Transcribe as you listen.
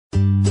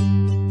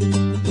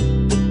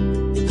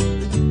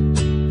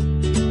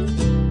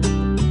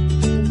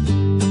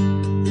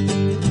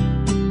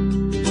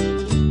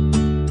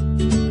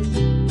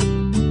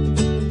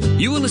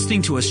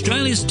listening to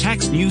Australia's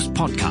tax news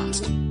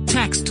podcast,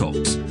 Tax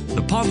Talks,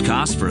 the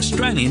podcast for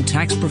Australian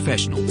tax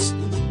professionals.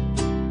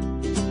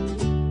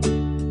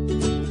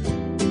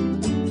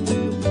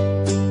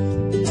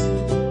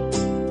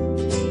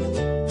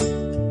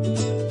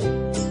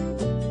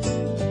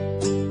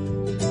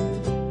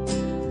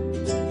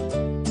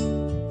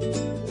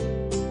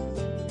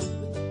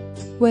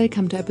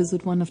 Welcome to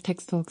episode 1 of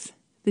Tax Talks.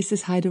 This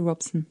is Heide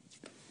Robson.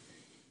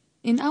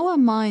 In our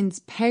minds,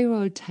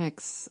 payroll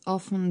tax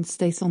often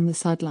stays on the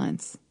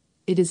sidelines.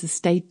 It is a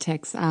state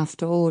tax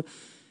after all,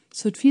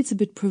 so it feels a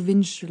bit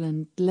provincial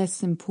and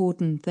less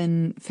important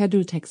than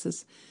federal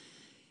taxes.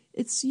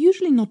 It's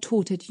usually not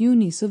taught at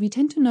uni, so we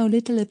tend to know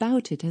little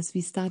about it as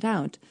we start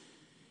out.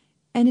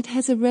 And it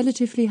has a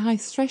relatively high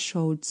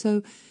threshold,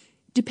 so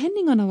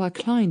depending on our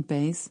client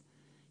base,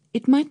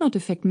 it might not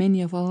affect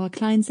many of our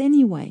clients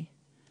anyway.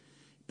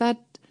 But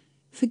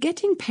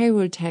forgetting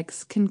payroll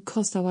tax can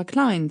cost our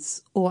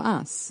clients, or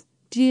us,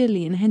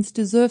 dearly and hence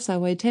deserves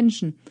our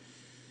attention.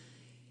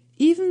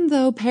 Even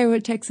though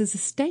payroll tax is a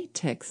state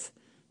tax,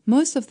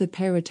 most of the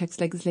payroll tax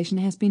legislation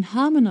has been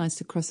harmonised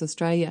across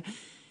Australia,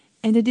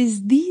 and it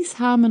is these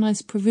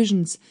harmonised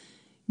provisions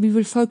we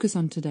will focus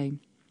on today.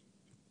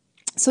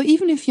 So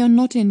even if you're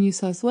not in New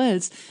South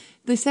Wales,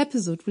 this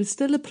episode will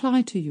still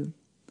apply to you.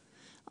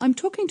 I'm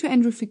talking to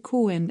Andrew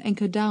Fricot and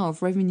Ankur Dhar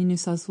of Revenue New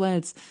South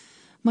Wales.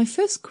 My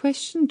first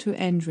question to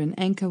Andrew and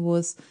Ankur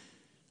was,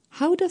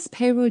 how does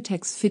payroll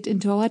tax fit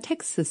into our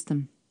tax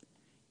system?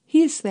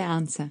 Here's their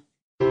answer.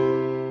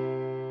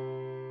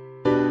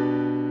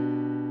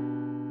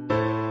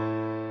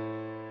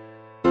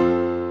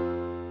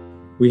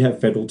 We have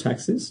federal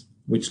taxes,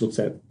 which looks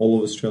at all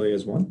of Australia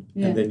as one,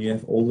 and then you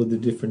have all of the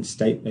different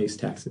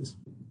state-based taxes.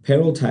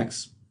 Payroll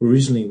tax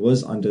originally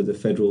was under the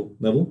federal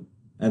level,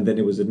 and then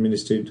it was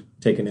administered,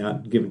 taken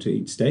out, given to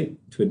each state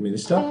to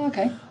administer. Oh,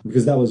 okay.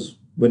 Because that was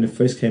when it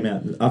first came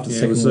out, after the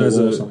Second World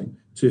War or something.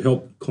 To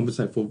help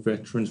compensate for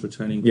veterans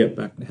returning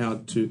back,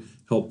 how to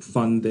help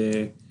fund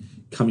their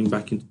coming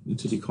back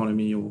into the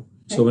economy.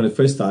 So when it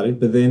first started,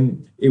 but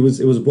then it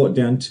was brought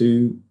down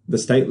to the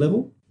state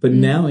level. But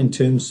now in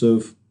terms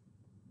of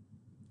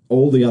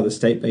all the other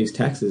state-based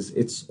taxes,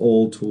 it's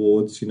all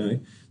towards,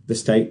 the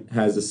state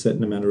has a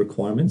certain amount of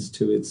requirements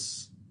to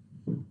its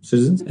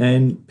citizens,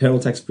 and payroll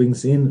tax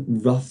brings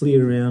in roughly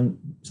around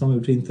somewhere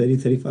between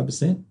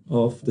 30-35%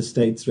 of the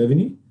state's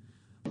revenue.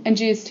 And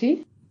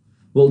GST?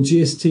 Well,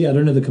 GST, I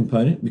don't know the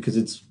component because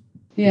it's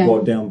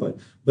brought down,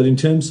 but in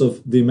terms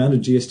of the amount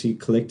of GST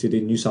collected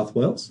in New South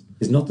Wales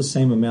is not the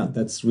same amount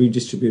that's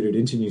redistributed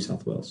into New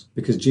South Wales,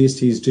 because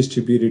GST is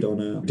distributed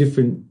on a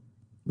different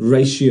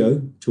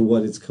ratio to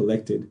what it's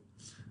collected.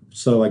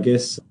 So I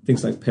guess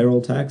things like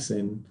payroll tax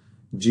and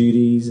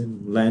duties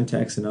and land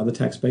tax and other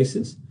tax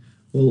bases,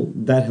 well,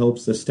 that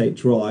helps the state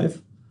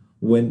drive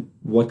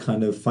what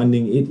kind of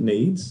funding it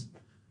needs,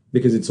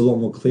 because it's a lot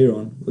more clear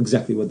on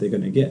exactly what they're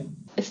going to get.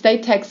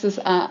 State taxes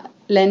are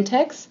land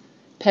tax,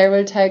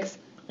 payroll tax,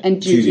 and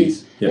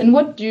duties. Yep. And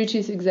what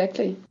duties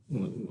exactly?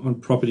 On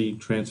property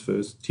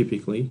transfers,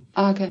 typically.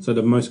 Okay. So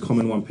the most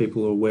common one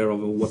people are aware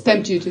of, or what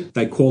stamp duty.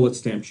 They call it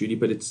stamp duty,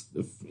 but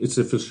it's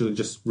officially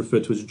just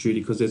referred to as a duty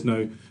because there's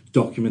no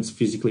documents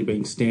physically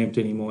being stamped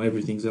anymore.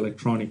 Everything's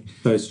electronic.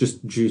 So it's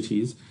just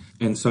duties.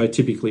 And so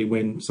typically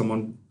when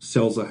someone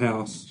sells a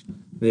house,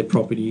 their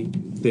property,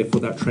 therefore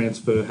that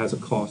transfer has a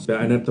cost.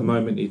 And at the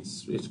moment,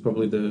 it's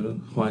probably the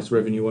highest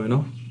revenue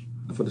earner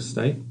for the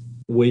state.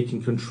 We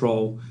can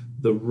control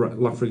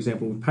like for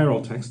example, with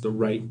payroll tax, the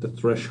rate, the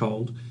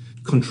threshold,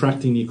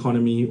 contracting the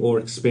economy or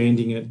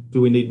expanding it.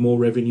 Do we need more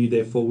revenue?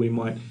 Therefore, we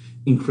might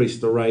increase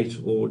the rate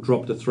or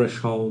drop the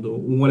threshold or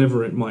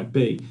whatever it might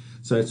be.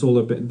 So it's all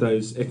about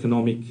those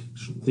economic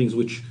things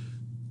which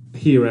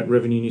here at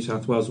Revenue New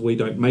South Wales, we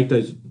don't make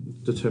those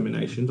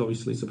determinations.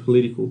 Obviously, it's a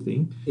political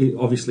thing.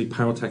 Obviously,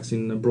 payroll tax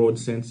in a broad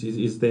sense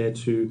is there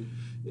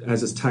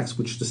as a tax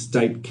which the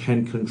state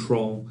can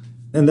control.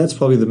 And that's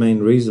probably the main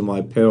reason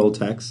why payroll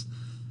tax,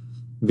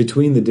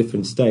 between the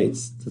different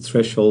states, the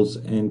thresholds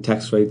and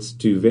tax rates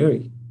do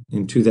vary.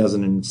 In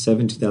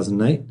 2007,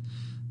 2008,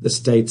 the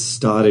states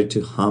started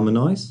to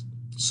harmonise.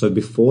 So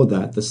before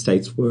that, the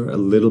states were a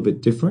little bit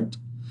different,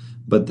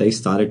 but they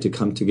started to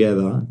come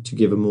together to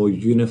give a more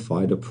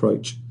unified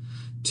approach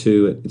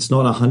to it. It's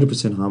not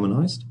 100%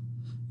 harmonised,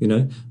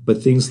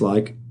 but things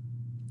like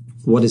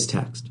what is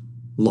taxed,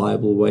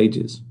 liable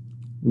wages,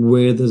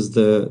 where does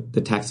the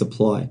tax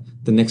apply,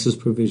 the nexus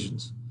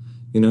provisions,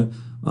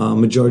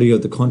 majority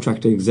of the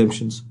contractor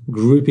exemptions,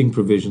 grouping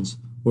provisions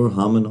were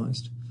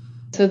harmonised.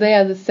 So they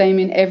are the same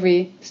in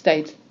every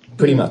state?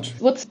 Pretty much.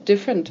 What's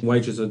different?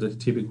 Wages are the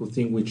typical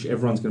thing which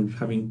everyone's going to be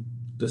having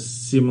the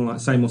same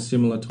or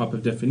similar type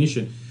of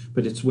definition,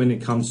 but it's when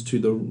it comes to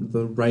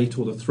the rate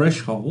or the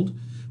threshold,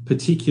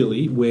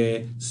 particularly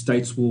where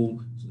states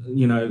will,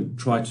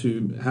 try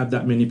to have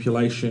that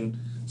manipulation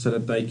so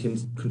that they can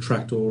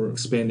contract or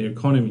expand their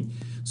economy.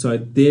 So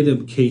they're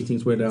the key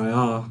things where they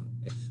are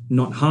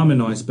not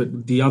harmonised,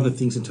 but the other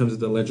things in terms of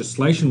the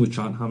legislation which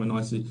aren't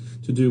harmonised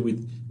to do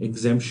with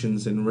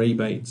exemptions and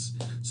rebates.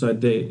 So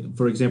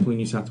for example, in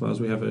New South Wales,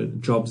 we have a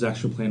Jobs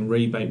Action Plan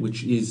rebate,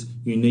 which is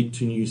unique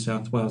to New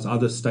South Wales.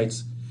 Other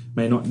states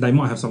may not, they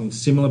might have something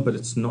similar, but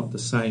it's not the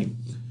same.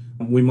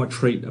 We might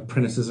treat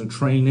apprentices and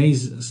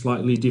trainees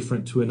slightly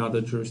different to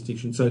another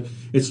jurisdiction. So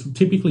it's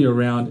typically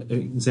around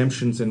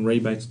exemptions and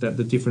rebates that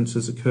the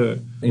differences occur.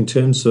 In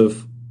terms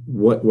of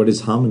what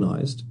is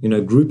harmonised,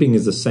 grouping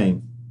is the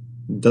same.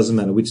 It doesn't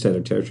matter which state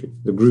or territory.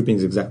 The grouping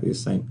is exactly the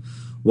same.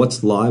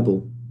 What's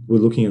liable? We're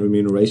looking at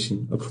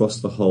remuneration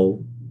across the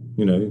whole,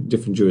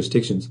 different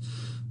jurisdictions.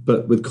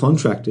 But with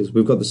contractors,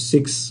 we've got the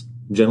 6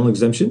 general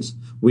exemptions,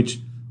 which,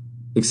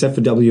 except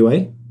for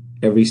WA,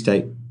 every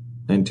state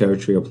and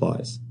territory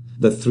applies.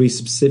 The 3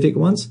 specific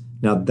ones,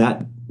 now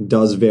that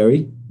does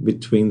vary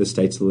between the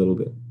states a little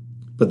bit.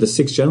 But the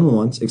 6 general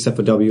ones, except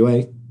for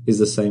WA, is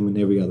the same in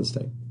every other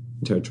state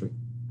and territory.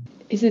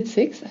 Is it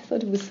 6? I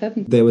thought it was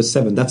 7. There was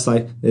 7. That's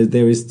like,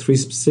 there is 3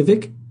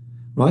 specific,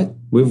 right?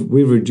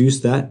 We've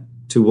reduced that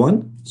to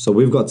 1. So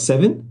we've got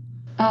 7,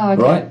 okay.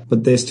 Right?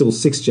 But there's still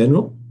 6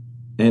 general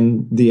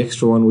and the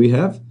extra one we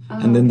have.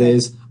 And then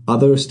there's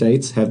other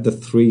states have the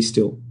 3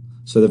 still.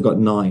 So they've got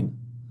 9.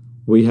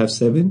 We have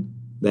 7.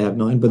 They have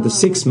 9, but the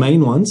 6 main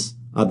ones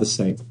are the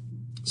same.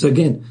 So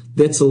again,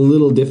 that's a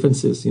little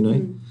differences,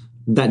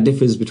 that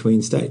differs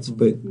between states.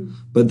 But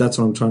that's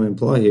what I'm trying to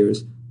imply here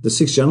is the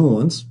 6 general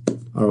ones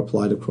are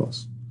applied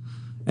across.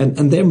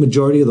 And they're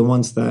majority of the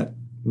ones that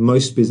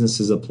most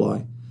businesses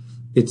apply.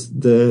 It's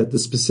the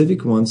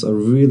specific ones are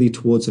really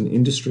towards an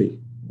industry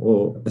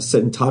or a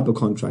certain type of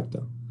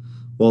contractor,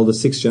 while the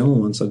 6 general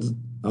ones are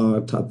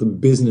the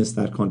business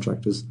that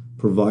contractor's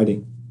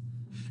providing.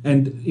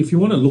 And if you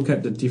want to look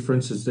at the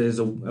differences, there's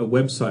a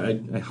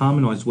website, a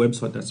harmonised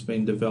website that's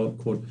been developed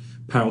called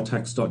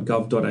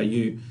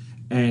payrolltax.gov.au,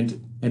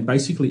 and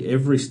basically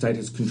every state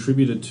has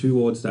contributed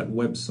towards that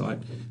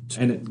website,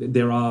 and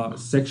there are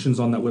sections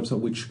on that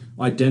website which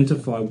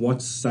identify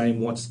what's same,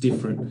 what's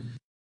different.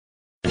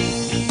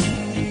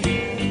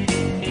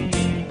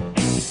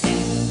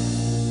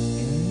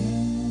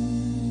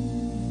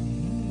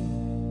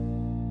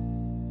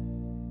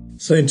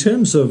 So in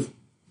terms of,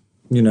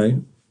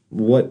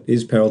 what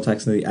is payroll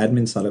tax and the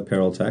admin side of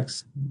payroll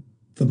tax,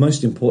 the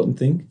most important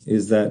thing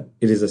is that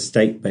it is a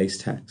state-based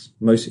tax.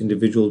 Most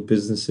individual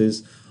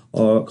businesses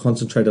are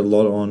concentrated a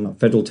lot on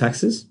federal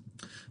taxes,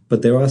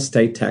 but there are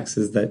state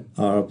taxes that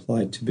are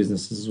applied to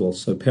businesses as well.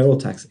 So payroll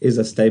tax is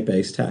a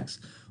state-based tax.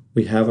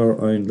 We have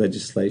our own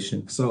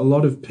legislation. So a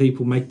lot of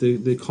people make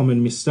the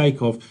common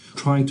mistake of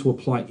trying to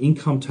apply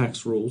income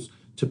tax rules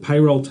to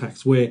payroll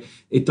tax, where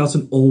it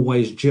doesn't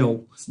always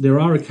gel. There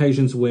are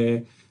occasions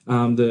where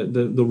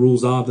the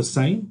rules are the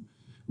same,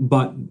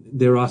 but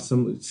there are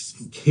some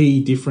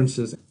key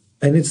differences.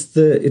 And it's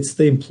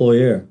the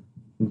employer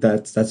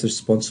that's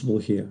responsible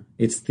here.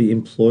 It's the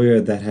employer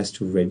that has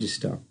to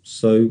register.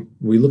 So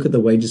we look at the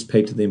wages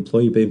paid to the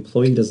employee, but the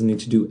employee doesn't need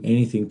to do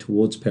anything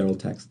towards payroll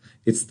tax.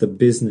 It's the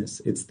business,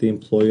 it's the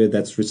employer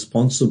that's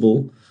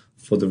responsible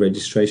for the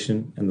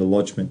registration and the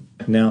lodgement.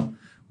 Now,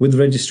 with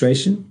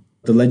registration,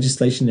 the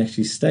legislation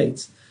actually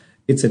states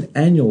it's an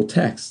annual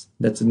tax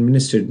that's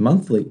administered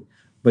monthly,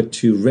 but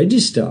to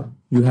register,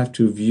 you have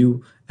to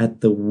view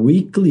at the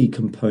weekly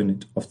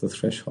component of the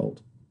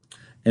threshold.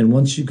 And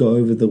once you go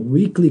over the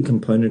weekly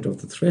component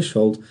of the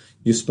threshold,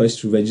 you're supposed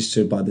to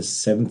register by the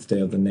 7th day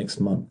of the next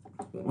month.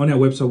 On our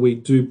website, we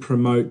do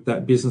promote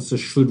that businesses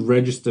should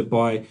register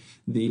by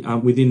the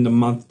within the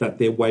month that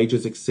their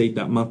wages exceed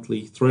that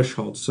monthly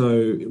threshold.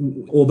 So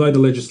although the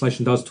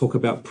legislation does talk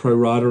about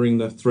prorating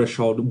the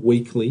threshold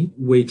weekly,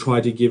 we try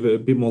to give a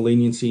bit more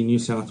leniency in New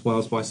South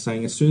Wales by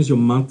saying as soon as your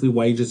monthly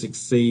wages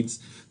exceeds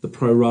the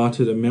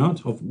prorated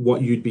amount of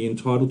what you'd be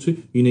entitled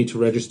to, you need to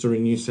register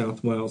in New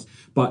South Wales.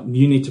 But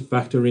you need to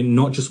factor in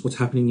not just what's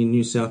happening in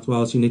New South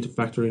Wales, you need to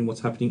factor in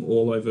what's happening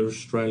all over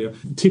Australia.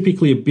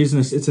 Typically a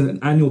business, it's an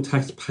annual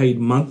tax paid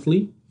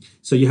monthly.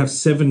 So you have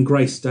 7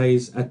 grace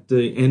days at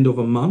the end of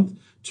a month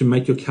to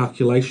make your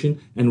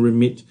calculation and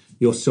remit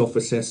your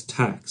self-assessed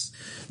tax.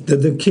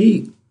 The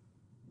key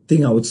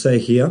thing I would say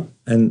here,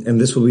 and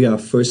this will be our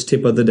first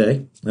tip of the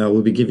day,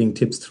 we'll be giving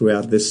tips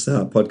throughout this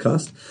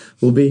podcast,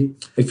 will be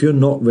if you're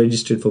not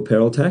registered for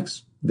payroll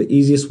tax, the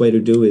easiest way to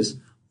do is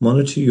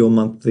monitor your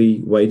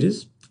monthly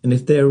wages. And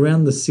if they're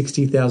around the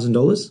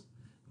 $60,000,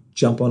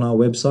 jump on our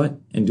website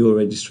and do a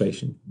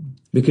registration.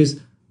 Because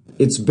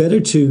it's better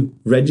to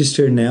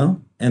register now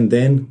and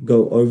then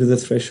go over the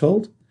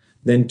threshold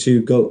than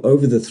to go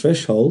over the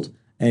threshold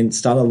and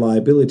start a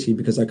liability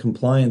because our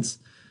compliance,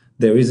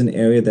 there is an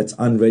area that's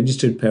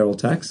unregistered payroll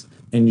tax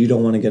and you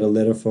don't want to get a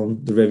letter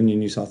from the Revenue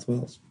New South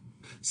Wales.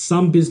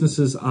 Some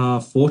businesses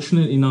are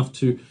fortunate enough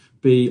to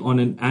be on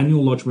an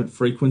annual lodgement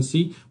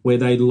frequency where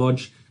they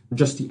lodge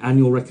just the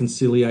annual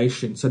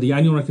reconciliation. So the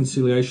annual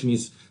reconciliation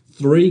is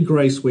 3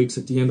 grace weeks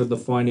at the end of the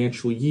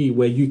financial year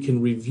where you can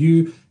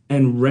review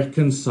and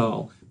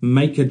reconcile,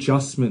 make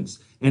adjustments,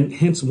 and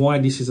hence why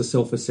this is a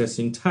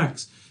self-assessing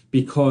tax,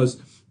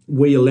 because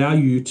we allow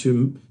you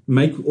to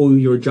make all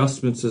your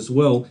adjustments as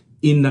well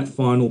in that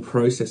final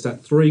process.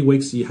 That 3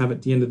 weeks that you have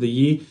at the end of the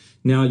year,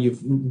 now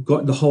you've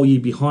got the whole year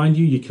behind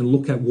you. You can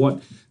look at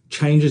what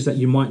changes that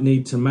you might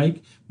need to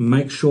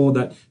make sure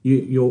that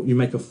you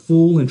make a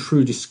full and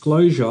true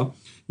disclosure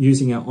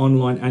using our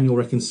online annual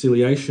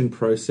reconciliation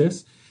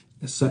process.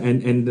 So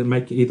and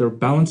make either a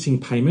balancing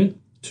payment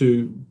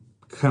to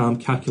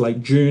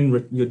calculate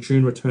your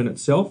June return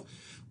itself,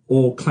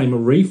 or claim a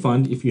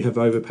refund if you have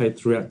overpaid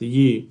throughout the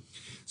year.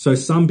 So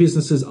some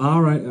businesses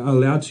are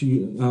allowed to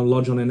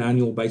lodge on an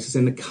annual basis,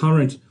 and the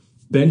current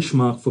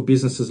benchmark for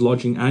businesses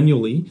lodging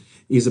annually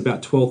is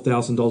about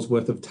 $12,000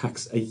 worth of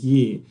tax a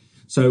year.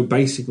 So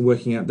basically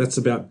working out, that's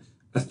about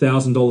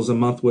 $1,000 a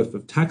month worth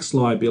of tax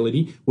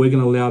liability. We're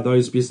going to allow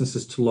those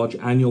businesses to lodge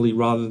annually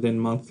rather than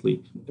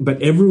monthly.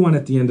 But everyone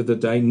at the end of the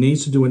day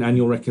needs to do an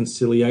annual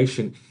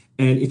reconciliation.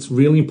 And it's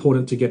really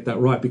important to get that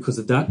right,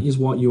 because that is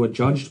what you are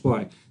judged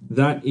by.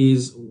 That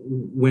is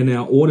when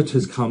our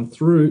auditors come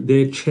through,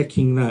 they're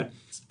checking that.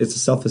 It's a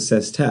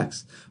self-assessed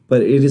tax,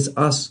 but it is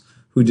us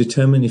who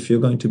determine if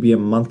you're going to be a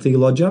monthly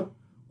lodger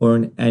or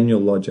an annual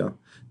lodger.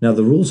 Now,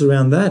 the rules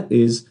around that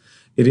is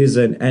it is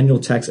an annual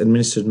tax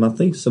administered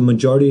monthly, so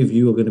majority of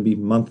you are going to be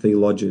monthly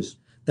lodgers.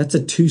 That's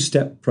a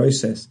two-step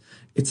process.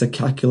 It's a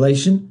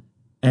calculation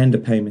and a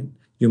payment.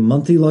 Your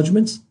monthly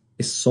lodgements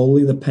is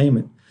solely the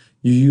payment.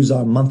 You use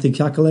our monthly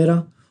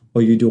calculator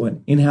or you do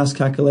an in-house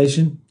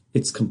calculation,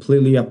 it's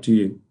completely up to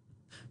you.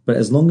 But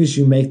as long as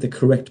you make the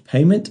correct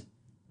payment,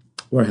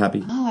 we're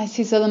happy. Oh, I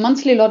see. So the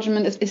monthly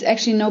lodgement is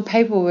actually no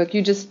paperwork.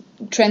 You just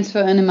transfer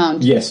an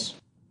amount. Yes.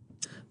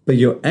 But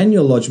your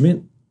annual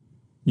lodgement,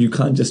 you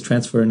can't just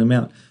transfer an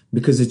amount,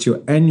 because it's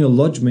your annual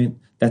lodgement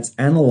that's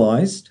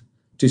analyzed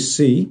to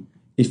see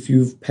if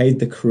you've paid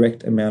the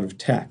correct amount of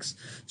tax.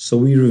 So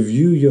we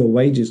review your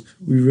wages.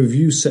 We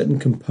review certain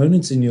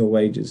components in your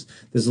wages.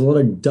 There's a lot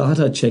of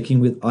data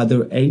checking with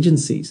other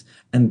agencies,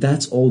 and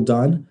that's all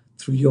done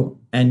through your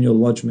annual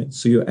lodgement.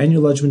 So your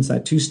annual lodgement's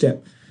that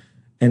two-step,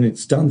 and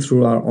it's done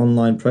through our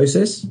online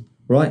process,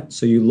 right?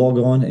 So you log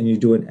on and you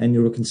do an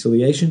annual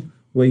reconciliation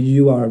where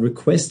you are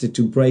requested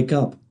to break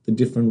up the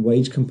different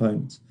wage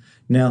components.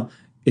 Now,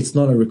 it's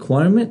not a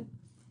requirement,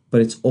 but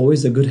it's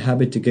always a good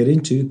habit to get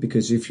into,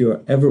 because if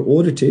you're ever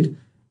audited,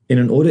 in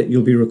an audit,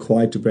 you'll be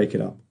required to break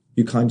it up.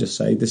 You can't just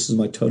say, this is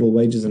my total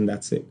wages and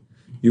that's it.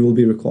 You will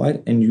be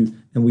required, and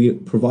we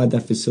provide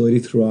that facility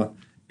through our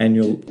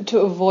annual. To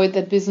avoid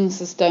that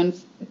businesses don't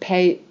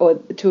pay, or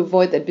to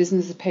avoid that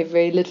businesses pay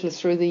very little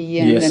through the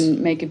year, Yes. and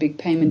then make a big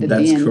payment at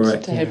That's the end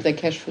correct, to help their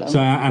cash flow. So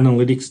our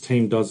analytics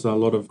team does a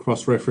lot of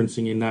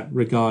cross-referencing in that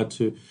regard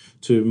to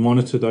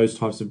monitor those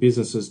types of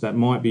businesses that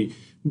might be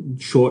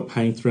short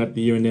paying throughout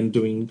the year and then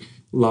doing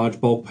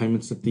large bulk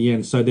payments at the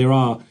end. So there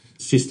are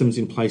systems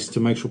in place to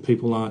make sure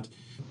people aren't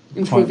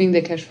Improving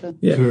their cash flow.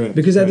 Yeah, Correct,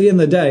 because at the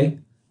end of the day,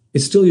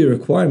 it's still your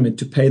requirement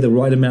to pay the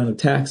right amount of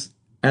tax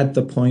at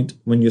the point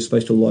when you're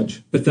supposed to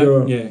lodge. But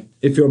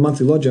if you're a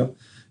monthly lodger,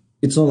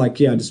 it's not like,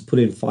 I just put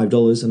in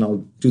 $5 and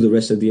I'll do the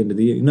rest at the end of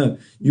the year. No,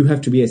 you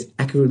have to be as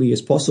accurately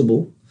as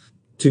possible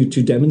to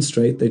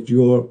demonstrate that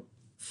you're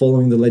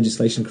following the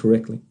legislation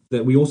correctly.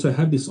 that we also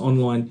have this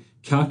online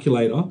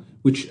calculator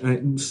which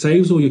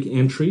saves all your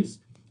entries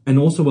and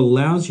also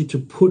allows you to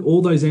put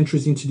all those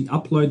entries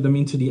upload them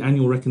into the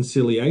annual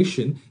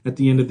reconciliation at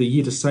the end of the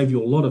year to save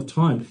you a lot of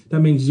time. That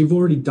means you've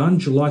already done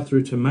July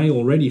through to May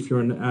already if you're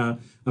a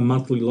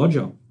monthly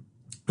lodger.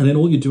 And then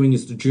all you're doing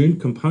is the June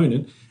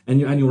component, and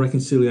your annual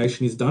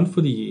reconciliation is done for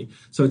the year.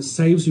 So it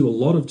saves you a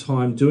lot of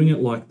time doing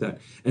it like that.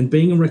 And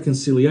being a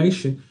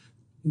reconciliation,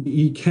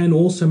 you can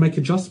also make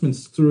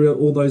adjustments through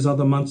all those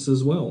other months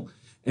as well,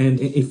 and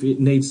if it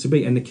needs to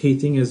be. And the key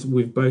thing, as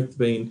we've both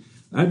been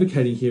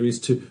advocating here, is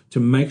to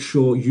make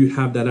sure you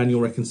have that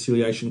annual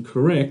reconciliation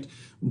correct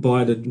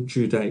by the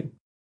due date.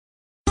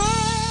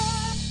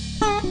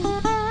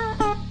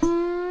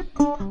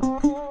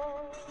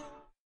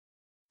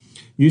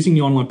 Using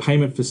the online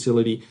payment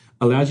facility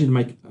allows you to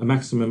make a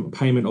maximum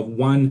payment of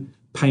one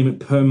payment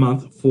per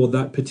month for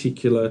that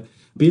particular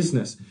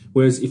business.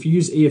 Whereas if you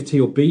use EFT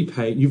or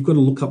BPay, you've got to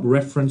look up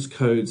reference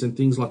codes and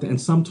things like that. And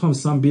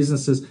sometimes some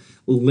businesses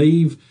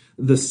leave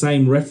the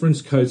same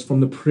reference codes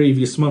from the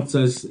previous month,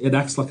 so it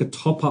acts like a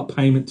top-up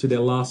payment to their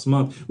last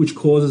month, which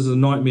causes a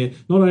nightmare,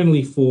 not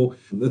only for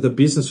the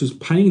business who's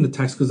paying the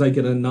tax, because they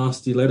get a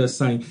nasty letter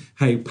saying,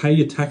 hey, pay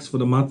your tax for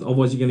the month,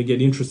 otherwise you're going to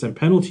get interest and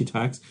penalty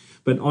tax.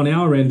 But on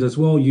our end as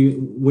well,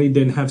 we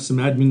then have some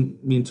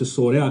admin to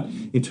sort out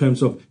in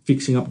terms of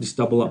fixing up this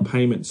double-up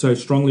payment. So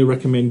strongly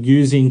recommend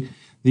using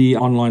the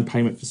online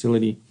payment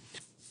facility.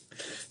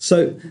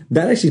 So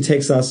that actually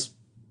takes us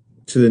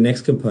to the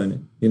next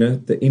component,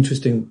 the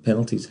interest and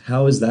penalties.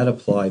 How is that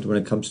applied when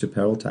it comes to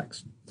payroll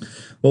tax?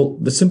 Well,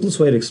 the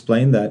simplest way to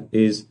explain that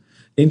is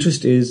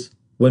interest is,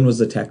 when was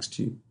the tax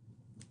due?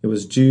 It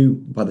was due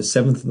by the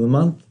 7th of the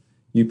month.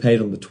 You paid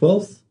on the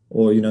 12th,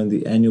 or,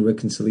 the annual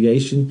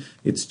reconciliation,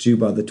 it's due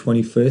by the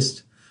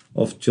 21st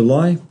of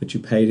July, but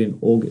you paid in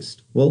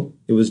August. Well,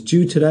 it was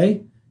due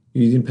today.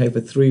 You didn't pay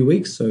for 3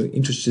 weeks, so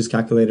interest is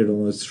calculated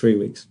on those 3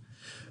 weeks.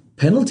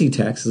 Penalty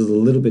tax is a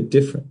little bit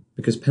different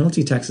because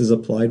penalty tax is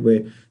applied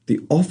where the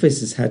office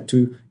has had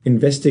to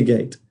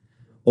investigate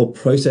or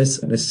process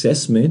an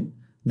assessment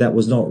that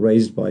was not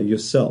raised by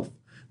yourself.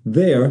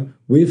 There,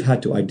 we've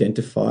had to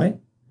identify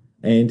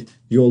and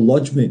your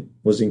lodgement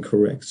was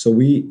incorrect. So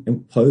we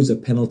impose a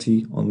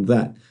penalty on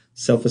that.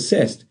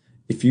 Self-assessed.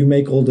 If you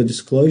make all the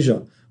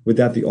disclosure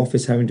without the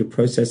office having to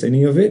process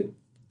any of it,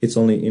 it's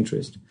only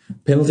interest.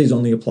 Penalty is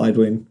only applied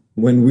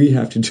when we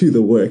have to do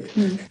the work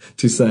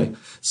to say.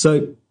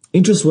 So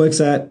interest works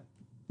at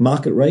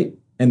market rate,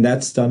 and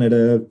that's done at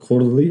a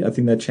quarterly. I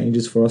think that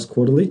changes for us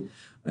quarterly.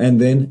 And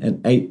then an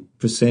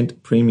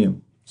 8%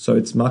 premium. So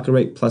it's market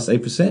rate plus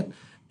 8%.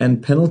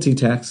 And penalty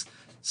tax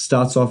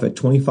starts off at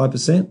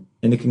 25%,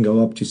 and it can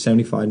go up to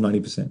 75,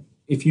 90%.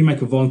 If you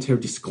make a voluntary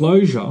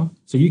disclosure,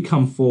 so you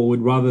come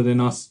forward rather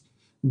than us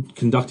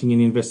conducting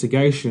an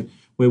investigation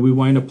where we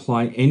won't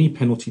apply any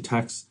penalty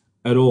tax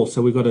at all.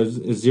 So we've got a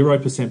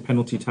 0%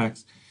 penalty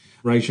tax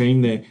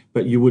regime there,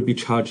 but you would be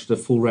charged the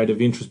full rate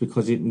of interest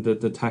because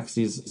the tax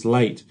is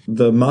late.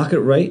 The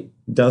market rate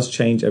does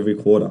change every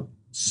quarter.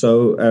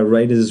 So a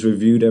rate is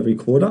reviewed every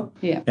quarter.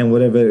 Yeah. And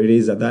whatever it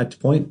is at that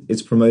point,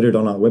 it's promoted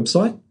on our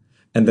website.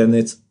 And then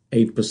it's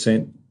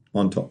 8%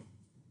 on top.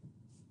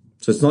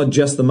 So it's not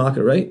just the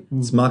market rate,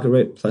 it's market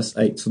rate plus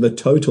 8. So the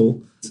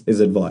total is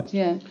advised.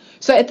 Yeah.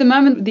 So at the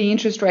moment, the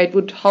interest rate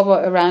would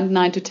hover around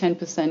 9 to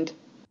 10%.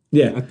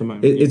 Yeah. At the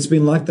moment. It's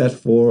been like that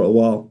for a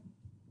while,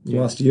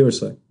 last year or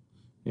so.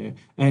 Yeah.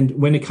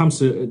 And when it comes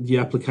to the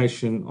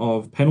application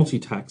of penalty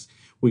tax,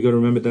 we got to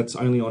remember that's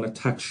only on a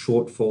tax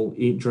shortfall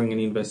during an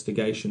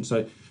investigation.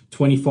 So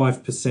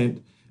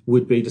 25%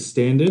 would be the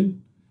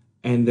standard,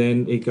 and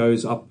then it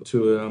goes up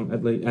to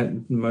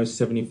at most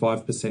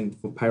 75%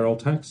 for payroll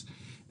tax,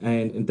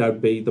 and that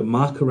would be the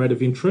market rate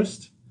of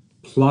interest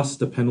plus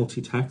the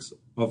penalty tax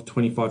of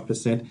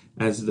 25%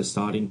 as the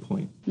starting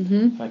point.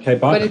 Mm-hmm. Okay,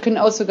 but it can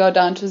also go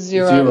down to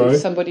zero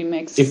if somebody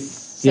makes.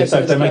 So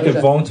if they make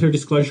a voluntary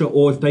disclosure,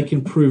 or if they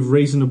can prove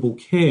reasonable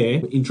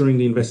care during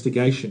the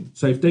investigation.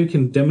 So if they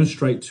can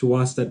demonstrate to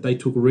us that they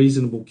took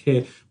reasonable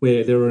care,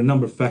 where there are a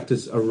number of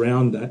factors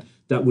around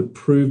that would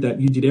prove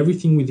that you did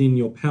everything within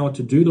your power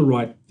to do the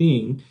right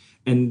thing,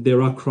 and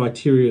there are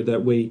criteria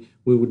that we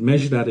would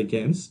measure that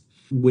against,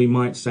 we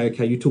might say,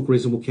 okay, you took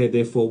reasonable care,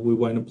 therefore we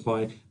won't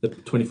apply the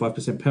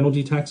 25%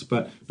 penalty tax,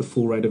 but the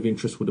full rate of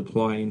interest would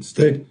apply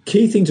instead. The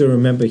key thing to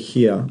remember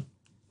here,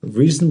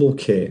 reasonable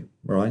care,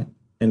 right?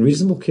 And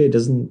reasonable care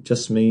doesn't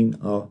just mean,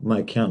 oh, my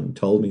accountant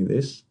told me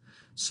this,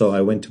 so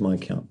I went to my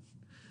accountant.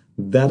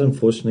 That,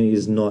 unfortunately,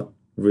 is not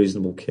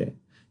reasonable care.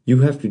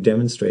 You have to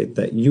demonstrate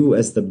that you,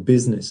 as the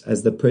business,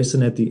 as the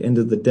person at the end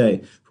of the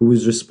day who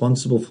is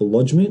responsible for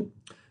lodgement,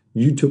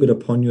 you took it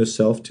upon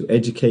yourself to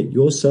educate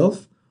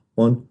yourself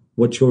on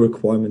what your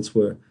requirements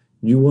were.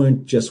 You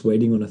weren't just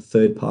waiting on a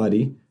third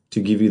party to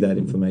give you that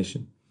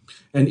information.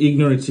 And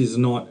ignorance is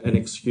not an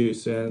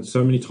excuse. And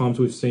so many times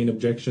we've seen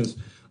objections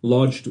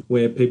lodged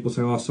where people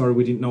say, oh, sorry,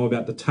 we didn't know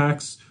about the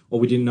tax, or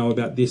we didn't know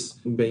about this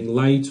being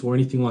late or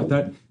anything like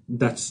that.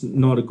 That's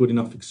not a good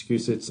enough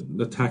excuse. It's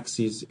the tax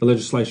is, the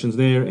legislation's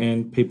there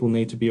and people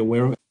need to be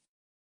aware of it.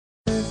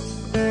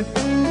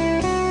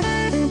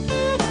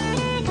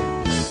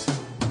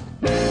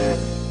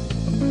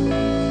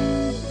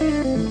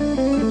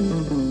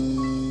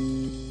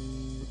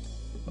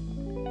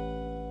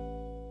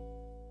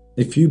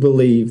 If you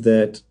believe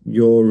that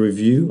your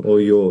review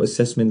or your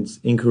assessment is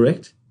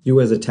incorrect, you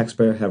as a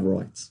taxpayer have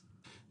rights.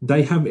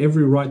 They have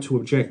every right to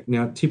object.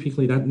 Now,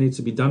 typically that needs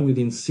to be done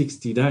within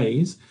 60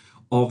 days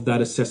of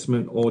that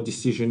assessment or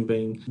decision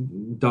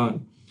being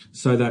done,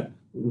 so that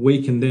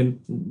we can then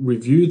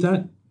review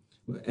that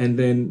and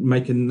then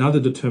make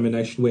another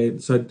determination where,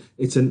 so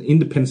it's an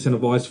independent set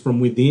of eyes from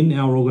within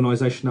our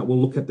organisation that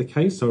will look at the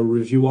case. So a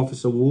review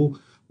officer will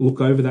look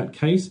over that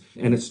case,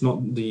 and it's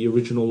not the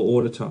original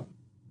auditor.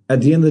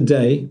 At the end of the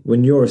day,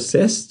 when you're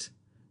assessed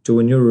to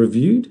when you're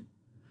reviewed,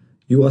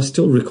 you are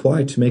still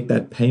required to make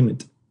that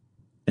payment.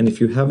 And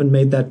if you haven't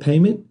made that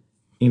payment,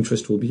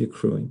 interest will be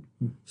accruing.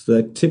 So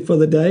the tip for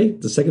the day,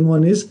 the second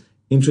one is,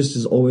 interest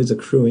is always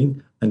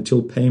accruing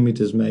until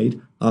payment is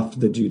made after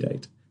the due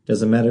date.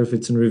 Doesn't matter if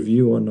it's in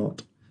review or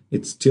not.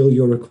 It's still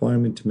your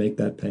requirement to make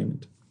that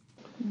payment.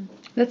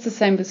 That's the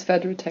same with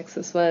federal tax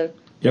as well.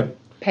 Yep.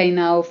 Pay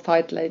now,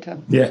 fight later.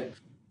 Yeah.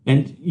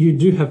 And you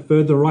do have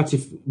further rights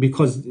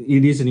because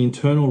it is an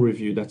internal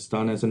review that's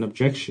done as an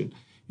objection.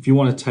 If you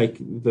want to take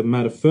the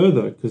matter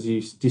further because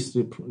you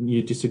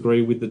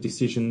disagree with the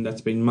decision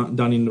that's been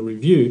done in the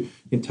review,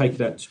 you can take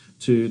that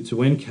to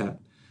NCAT,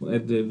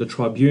 the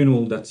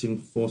tribunal that's in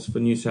force for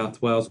New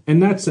South Wales.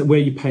 And that's where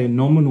you pay a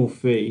nominal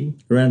fee.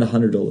 Around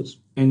 $100.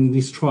 And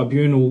this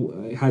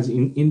tribunal has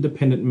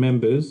independent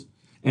members,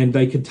 and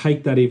they could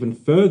take that even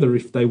further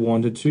if they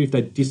wanted to, if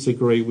they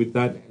disagree with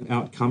that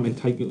outcome, and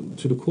take it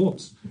to the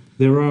courts.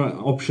 There are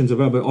options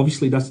available, but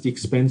obviously that's the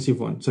expensive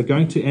one. So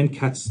going to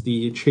NCAT's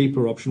the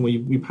cheaper option, where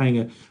you're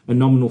paying a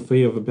nominal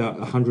fee of about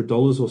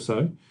 $100 or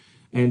so,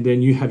 and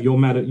then you have your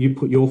matter, you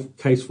put your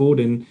case forward,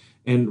 and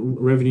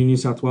Revenue New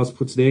South Wales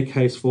puts their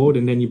case forward,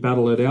 and then you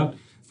battle it out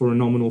for a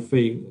nominal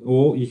fee,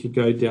 or you could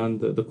go down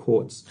the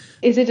courts.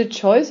 Is it a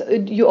choice?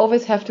 You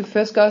always have to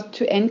first go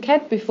to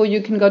NCAT before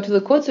you can go to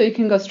the courts, or you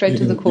can go straight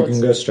to the courts? You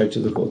can go straight to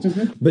the courts.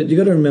 But you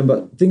got to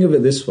remember, think of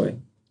it this way.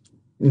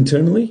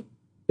 Internally,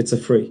 it's a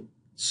free.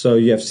 So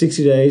you have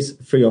 60 days,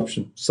 free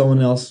option.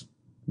 Someone else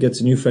gets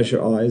a new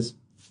fresher eyes,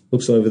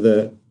 looks over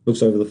the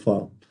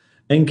file.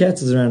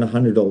 NCAT is around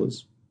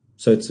 $100.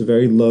 So it's a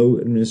very low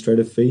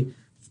administrative fee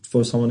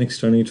for someone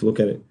externally to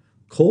look at it.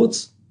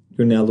 Courts,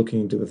 you're now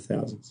looking into the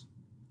thousands,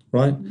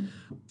 right?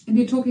 And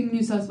you're talking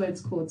New South Wales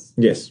courts?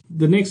 Yes.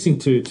 The next thing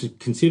to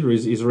consider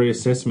is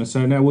reassessment.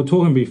 So now we're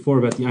talking before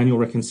about the annual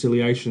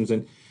reconciliations,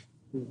 and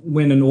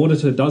when an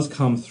auditor does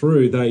come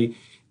through,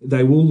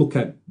 they will look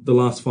at the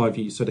last 5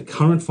 years. So the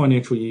current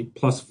financial year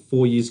plus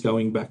 4 years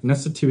going back. And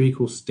that's the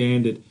typical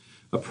standard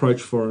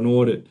approach for an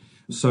audit.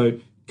 So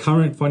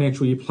current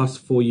financial year plus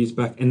 4 years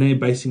back, and they're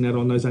basing that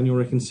on those annual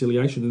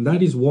reconciliations. And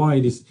that is why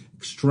it is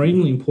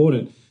extremely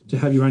important to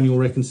have your annual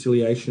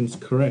reconciliations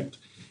correct.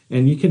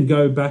 And you can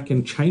go back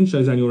and change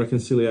those annual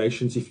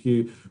reconciliations if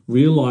you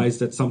realize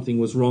that something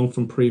was wrong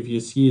from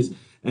previous years,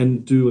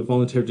 and do a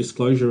voluntary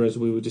disclosure, as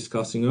we were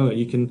discussing earlier.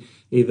 You can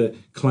either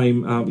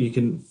claim, you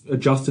can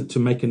adjust it to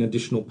make an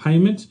additional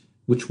payment,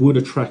 which would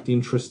attract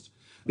interest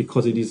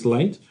because it is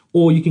late,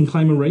 or you can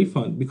claim a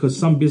refund because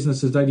some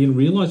businesses, they didn't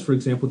realize, for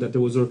example, that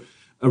there was a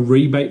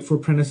rebate for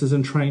apprentices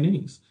and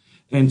trainees.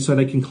 And so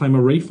they can claim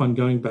a refund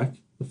going back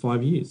for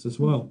 5 years as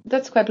well.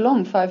 That's quite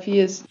long, 5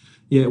 years.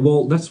 Yeah,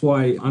 well, that's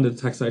why under the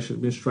Taxation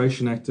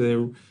Administration Act,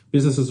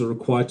 businesses are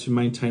required to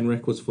maintain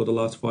records for the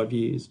last 5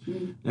 years.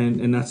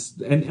 And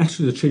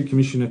actually the Chief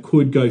Commissioner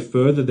could go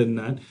further than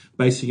that,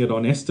 basing it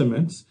on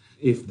estimates,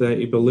 if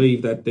they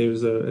believe that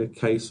there's a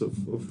case of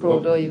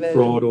fraud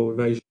or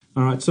evasion.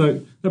 All right,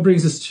 so that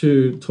brings us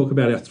to talk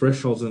about our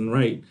thresholds and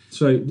rate.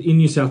 So in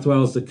New South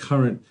Wales, the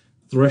current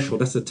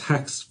threshold, that's a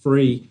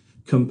tax-free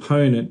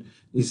component,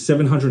 is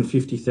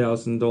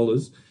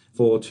 $750,000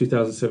 for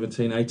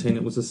 2017-18.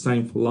 It was the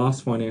same for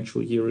last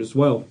financial year as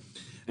well.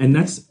 And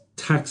that's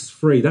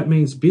tax-free. That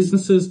means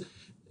businesses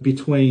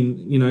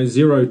between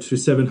 0 to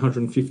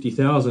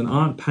 750,000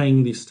 aren't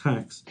paying this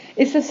tax.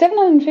 Is the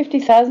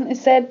 750,000,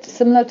 is that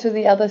similar to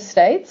the other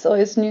states, or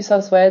is New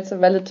South Wales a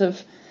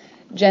relative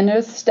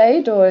generous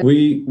state? Or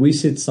We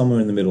sit somewhere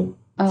in the middle.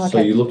 Oh, okay. So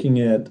you're looking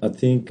at, I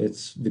think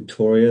it's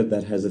Victoria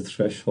that has a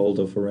threshold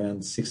of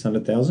around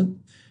 600,000,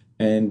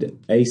 and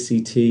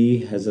ACT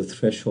has a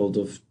threshold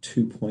of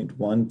 2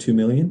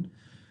 million,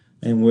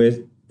 and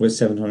we're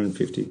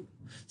 750.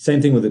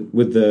 Same thing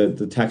with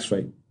the tax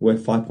rate. We're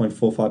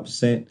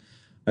 5.45%.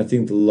 I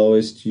think the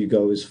lowest you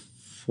go is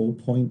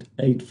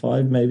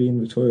 4.85 maybe in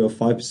Victoria, or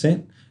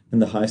 5%,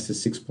 and the highest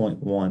is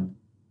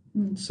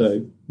 6.1.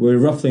 So we're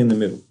roughly in the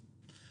middle.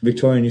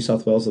 Victoria and New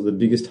South Wales are the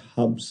biggest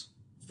hubs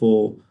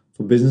for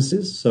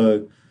businesses.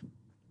 So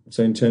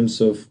in terms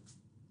of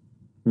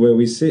where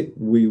we sit,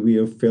 we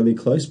are fairly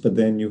close, but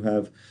then you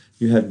have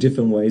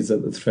different ways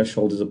that the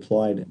threshold is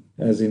applied.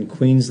 As in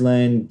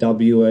Queensland,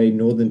 WA,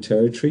 Northern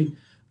Territory,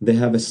 they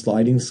have a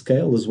sliding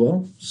scale as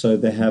well. So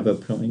they have a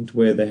point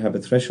where they have a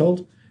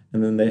threshold,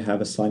 and then they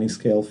have a sliding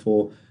scale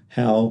for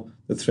how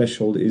the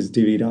threshold is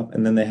divvied up,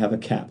 and then they have a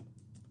cap.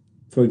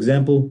 For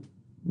example,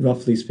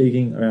 roughly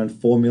speaking, around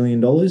 $4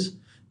 million.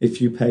 If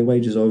you pay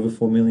wages over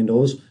 $4 million,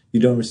 you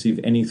don't receive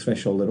any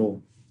threshold at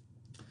all.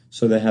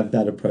 So they have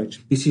that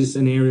approach. This is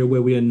an area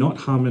where we are not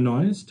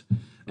harmonised,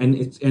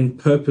 and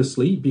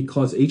purposely,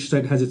 because each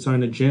state has its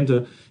own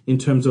agenda in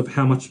terms of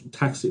how much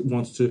tax it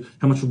wants to,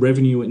 how much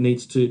revenue it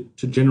needs to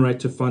generate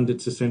to fund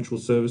its essential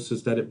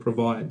services that it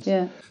provides.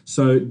 Yeah.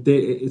 So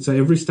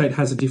every state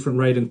has a different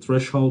rate and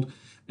threshold,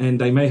 and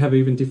they may have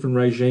even different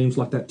regimes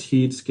like that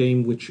tiered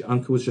scheme, which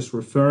Ankur was just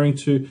referring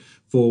to,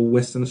 for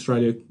Western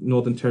Australia,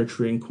 Northern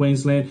Territory and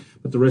Queensland,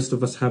 but the rest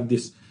of us have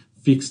this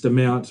fixed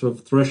amount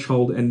of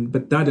threshold,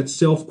 but that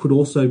itself could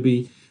also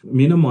be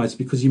minimised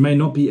because you may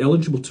not be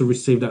eligible to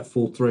receive that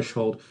full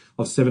threshold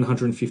of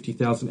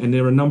 750,000, and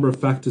there are a number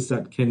of factors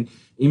that can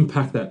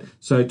impact that.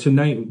 So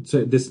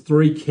there's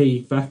three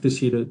key factors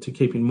here to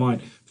keep in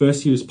mind.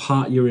 First here is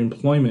part year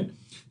employment.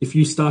 If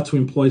you start to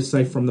employ,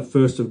 say, from the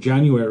 1st of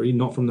January,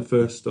 not from the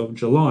 1st of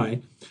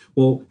July,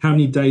 well, how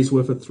many days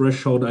worth of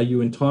threshold are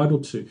you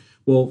entitled to?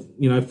 Well,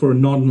 for a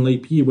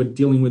non-leap year, we're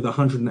dealing with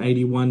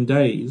 181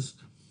 days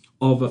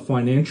of a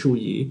financial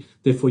year.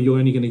 Therefore, you're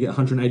only going to get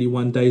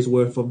 181 days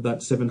worth of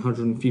that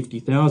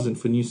 750,000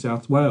 for New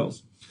South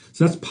Wales.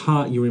 So that's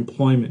part your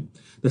employment.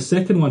 The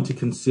second one to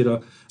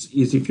consider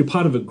is if you're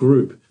part of a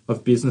group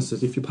of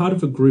businesses. If you're part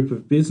of a group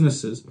of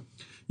businesses,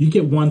 you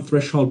get one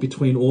threshold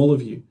between all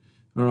of you.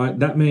 All right.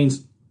 That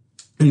means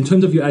in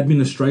terms of your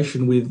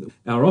administration with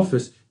our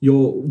office,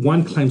 your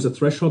one claims a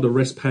threshold, the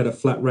rest pay at a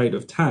flat rate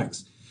of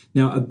tax.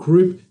 Now, a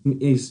group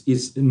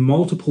is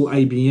multiple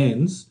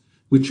ABNs,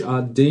 which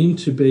are deemed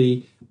to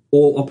be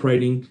all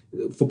operating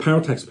for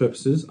payroll tax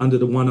purposes under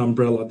the one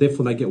umbrella.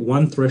 Therefore, they get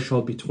one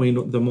threshold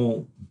between them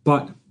all.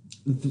 But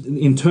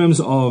in terms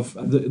of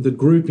the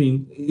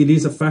grouping, it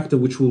is a factor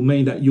which will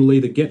mean that you'll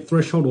either get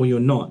threshold or you're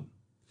not.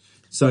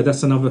 So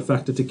that's another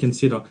factor to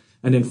consider.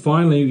 And then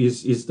finally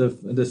is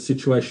the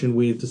situation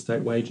with the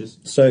state wages.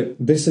 So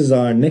this is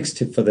our next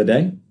tip for the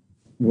day.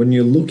 When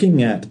you're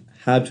looking at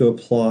how to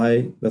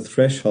apply the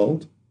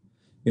threshold,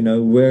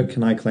 where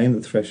can I claim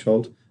the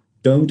threshold?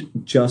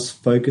 Don't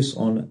just focus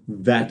on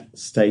that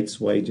state's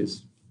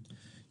wages.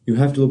 You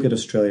have to look at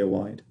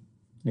Australia-wide,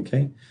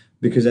 okay?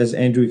 Because as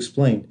Andrew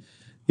explained,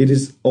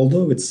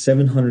 although it's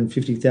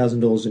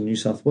 $750,000 in New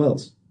South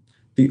Wales,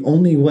 the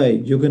only way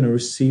you're going to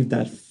receive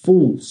that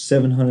full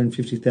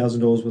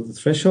 $750,000 worth of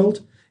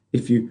threshold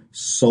if you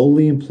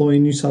solely employ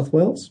in New South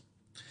Wales,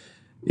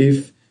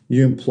 if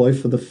you employ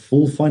for the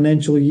full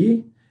financial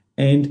year,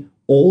 and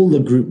all the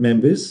group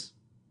members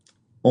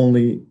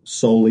only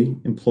solely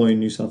employ in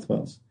New South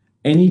Wales.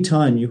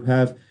 Anytime you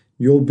have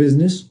your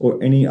business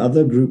or any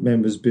other group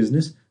member's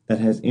business that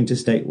has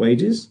interstate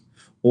wages,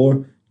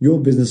 or your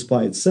business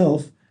by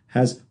itself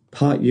has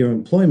part-year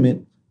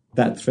employment,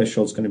 that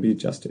threshold is going to be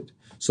adjusted.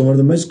 So one of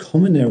the most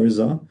common errors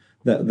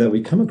that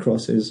we come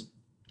across is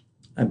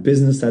a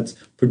business that's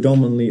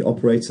predominantly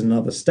operates in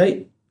another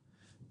state,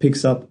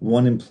 picks up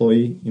one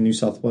employee in New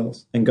South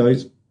Wales and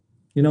goes,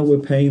 we're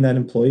paying that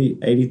employee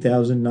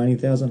 $80,000,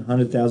 $90,000,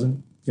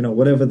 $100,000,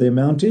 whatever the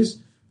amount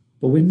is,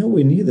 but we're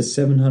nowhere near the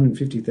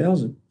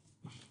 $750,000.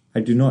 I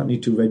do not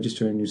need to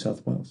register in New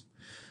South Wales.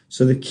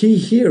 So the key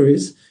here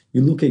is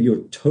you look at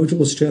your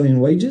total Australian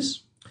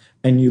wages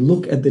and you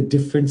look at the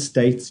different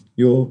states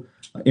you're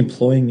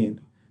employing in.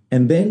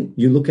 And then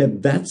you look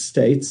at that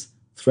state's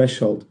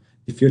threshold.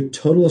 If your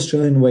total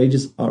Australian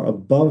wages are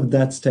above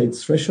that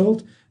state's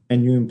threshold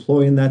and you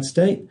employ in that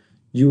state,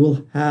 you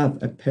will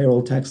have a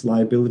payroll tax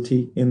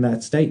liability in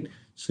that state.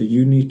 So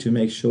you need to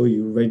make sure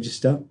you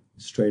register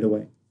straight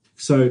away.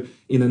 So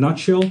in a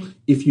nutshell,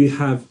 if you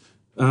have,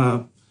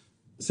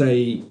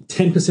 say,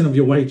 10% of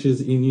your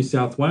wages in New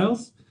South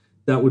Wales,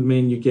 that would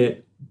mean you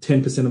get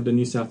 10% of the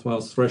New South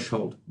Wales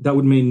threshold. That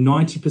would mean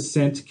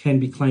 90% can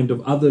be claimed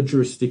of other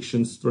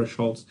jurisdictions'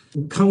 thresholds.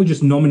 Can't we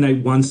just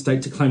nominate one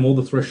state to claim all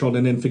the threshold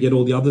and then forget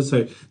all the others?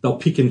 So they'll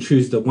pick and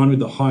choose the one with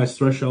the highest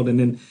threshold. And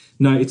then,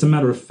 no, it's a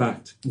matter of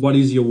fact. What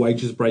is your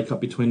wages breakup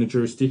between the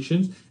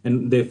jurisdictions?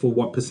 And therefore,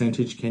 what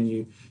percentage can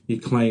you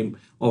claim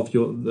of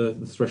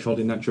the threshold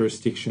in that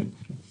jurisdiction?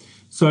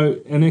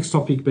 So our next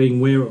topic being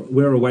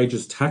where are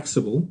wages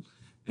taxable?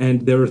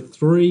 And there are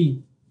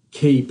three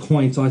key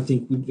points, I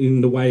think,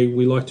 in the way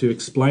we like to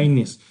explain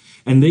this.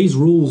 And these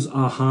rules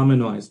are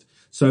harmonised.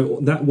 So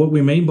that what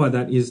we mean by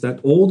that is that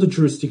all the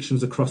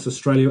jurisdictions across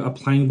Australia are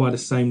playing by the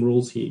same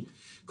rules here,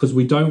 because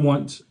we don't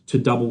want to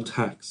double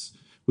tax.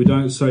 We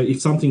don't. So if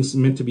something's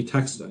meant to be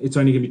taxed, it's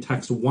only going to be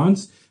taxed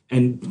once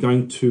and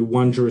going to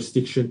one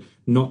jurisdiction,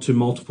 not to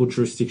multiple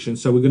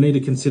jurisdictions. So we're going to need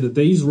to consider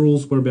these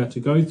rules we're about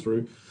to go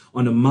through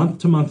on a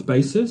month-to-month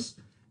basis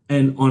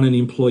and on an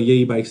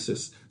employee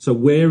basis. So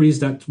where is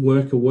that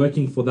worker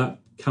working for that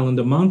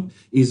calendar month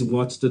is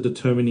what's the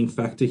determining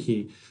factor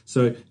here.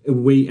 So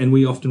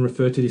we often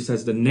refer to this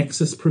as the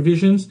nexus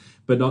provisions,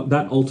 but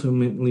that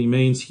ultimately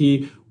means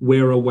here,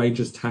 where are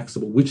wages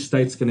taxable? Which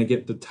state's going to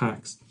get the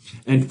tax?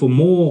 And for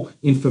more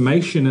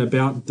information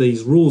about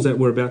these rules that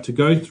we're about to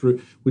go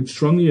through, we'd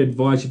strongly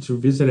advise you to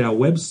visit our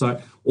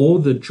website or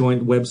the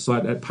joint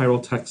website at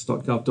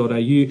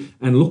payrolltax.gov.au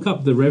and look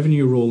up the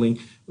revenue ruling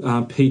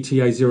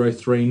PTA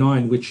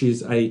 039, which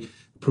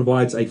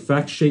provides a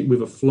fact sheet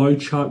with a flow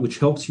chart which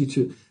helps you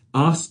to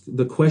ask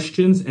the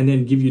questions and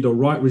then give you the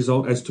right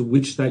result as to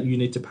which state you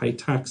need to pay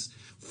tax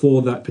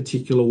for that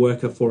particular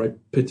worker for a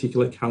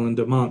particular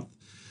calendar month.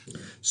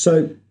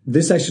 So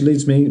this actually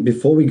leads me,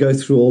 before we go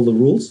through all the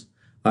rules,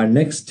 our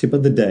next tip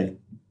of the day.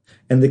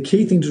 And the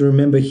key thing to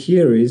remember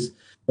here is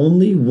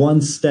only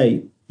one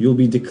state you'll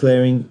be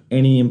declaring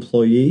any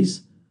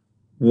employees'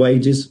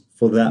 wages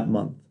for that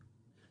month.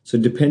 So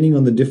depending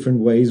on the different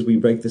ways we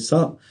break this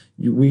up,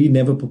 we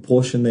never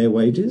proportion their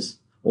wages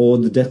or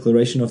the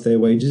declaration of their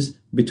wages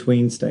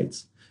between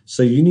states.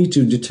 So you need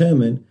to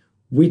determine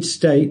which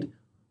state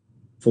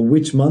for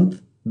which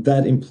month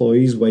that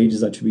employee's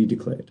wages are to be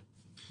declared.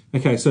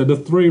 Okay, so the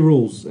three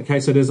rules. Okay,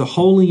 so there's a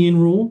wholly in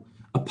rule,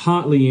 a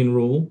partly in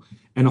rule,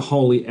 and a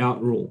wholly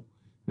out rule.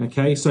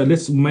 Okay, so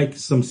let's make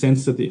some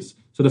sense of this.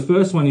 So the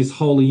first one is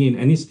wholly in,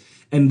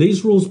 and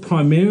these rules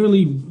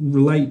primarily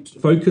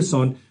focus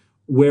on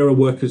where a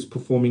worker is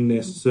performing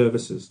their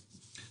services.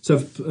 So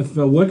if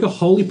a worker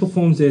wholly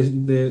performs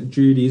their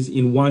duties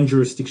in one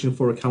jurisdiction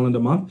for a calendar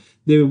month,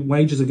 their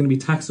wages are going to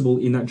be taxable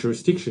in that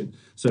jurisdiction.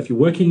 So if you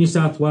work in New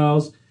South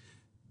Wales,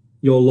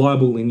 you're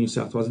liable in New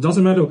South Wales. It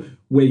doesn't matter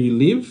where you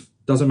live,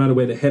 doesn't matter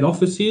where the head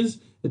office is,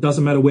 it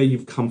doesn't matter where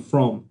you've come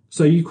from.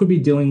 So you could be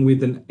dealing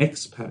with an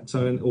expat,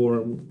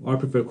 or I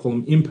prefer to call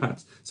them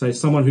impats. So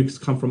someone who's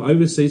come from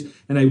overseas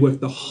and they work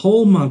the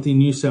whole month in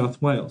New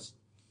South Wales.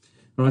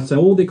 All right, so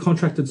all their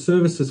contracted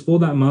services for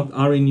that month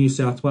are in New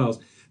South Wales.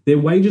 Their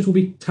wages will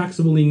be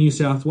taxable in New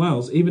South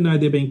Wales, even though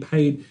they're being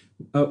paid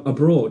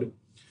abroad.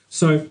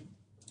 So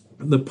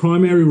the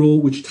primary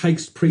rule, which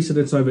takes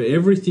precedence over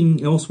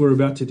everything else we're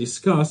about to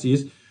discuss,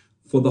 is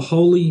for the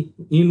wholly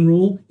in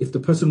rule, if the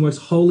person works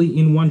wholly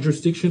in one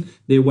jurisdiction,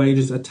 their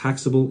wages are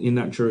taxable in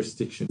that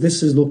jurisdiction.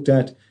 This is looked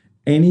at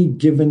any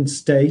given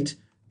state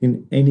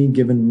in any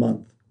given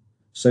month.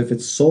 So if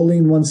it's solely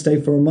in one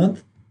state for a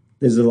month,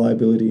 there's a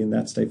liability in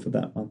that state for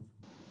that month.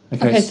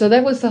 Okay, so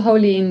that was the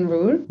wholly in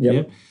rule.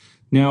 Yep.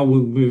 Now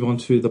we'll move on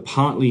to the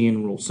partly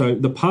in rule. So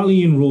the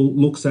partly in rule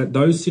looks at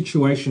those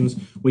situations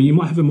where you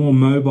might have a more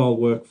mobile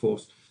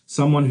workforce,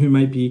 someone who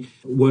may be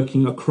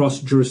working across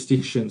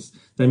jurisdictions.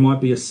 They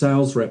might be a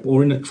sales rep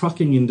or in a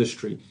trucking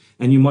industry,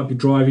 and you might be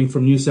driving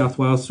from New South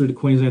Wales through to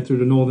Queensland, through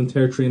to Northern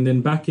Territory, and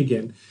then back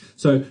again.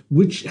 So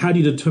how do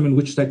you determine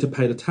which state to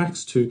pay the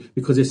tax to?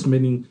 Because they're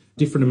spending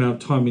different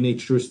amount of time in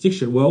each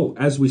jurisdiction. Well,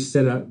 as we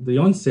said at the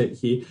onset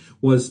here,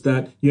 was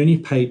that you only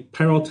pay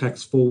payroll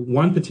tax for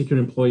one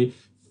particular employee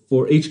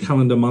for each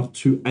calendar month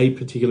to a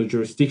particular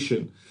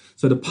jurisdiction.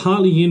 So the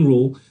partly in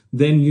rule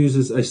then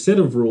uses a set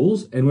of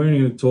rules, and we're only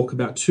going to talk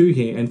about two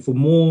here. And for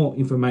more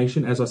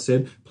information, as I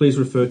said, please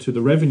refer to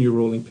the revenue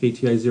rule in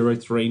PTA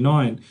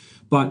 039.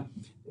 But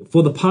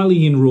for the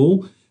partly in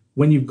rule,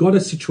 when you've got a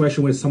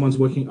situation where someone's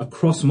working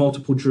across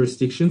multiple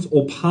jurisdictions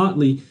or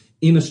partly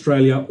in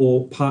Australia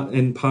or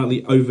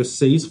partly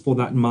overseas for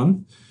that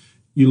month,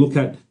 you look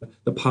at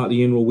the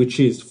partly in rule, which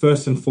is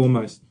first and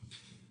foremost,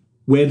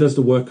 where does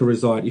the worker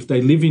reside? If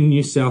they live in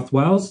New South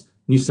Wales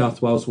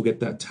will get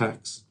that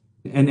tax.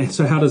 And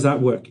so how does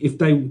that work? If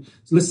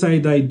let's say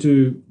they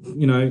do,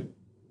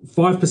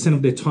 5%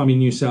 of their time in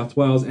New South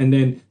Wales and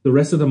then the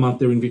rest of the month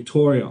they're in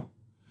Victoria.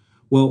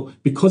 Well,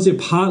 because they're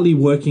partly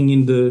working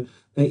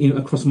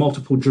across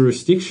multiple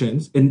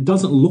jurisdictions and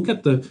doesn't look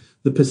at the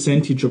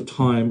percentage of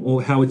time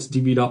or how it's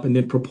divvied up and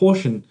then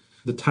proportion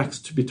the tax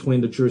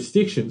between the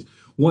jurisdictions,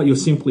 what you're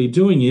simply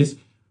doing is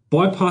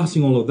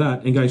bypassing all of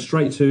that and going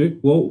straight to,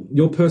 well,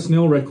 your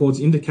personnel records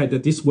indicate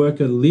that this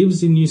worker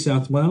lives in New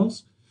South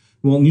Wales.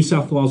 Well, New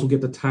South Wales will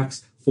get the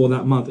tax for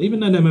that month, even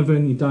though they've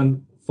only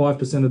done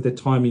 5% of their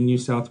time in New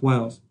South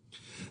Wales.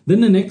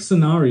 Then the next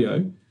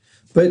scenario.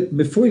 But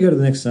before we go to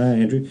the next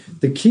scenario, Andrew,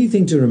 the key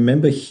thing to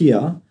remember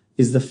here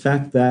is the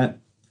fact that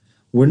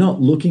we're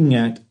not looking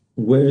at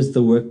where is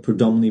the work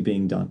predominantly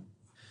being done.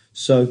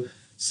 So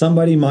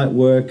somebody might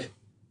work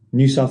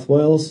New South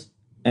Wales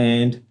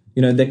and,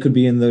 they could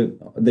be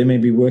they may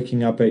be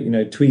working up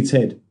at, Tweed's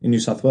Head in New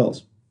South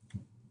Wales.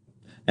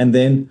 And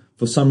then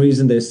for some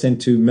reason they're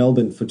sent to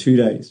Melbourne for 2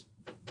 days.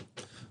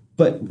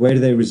 But where do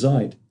they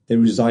reside? They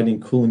reside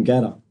in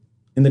Coolangatta.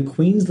 In the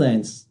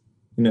Queensland's,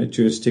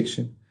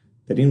 jurisdiction.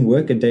 They didn't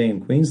work a day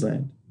in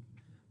Queensland.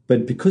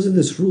 But because of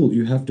this rule,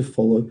 you have to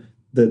follow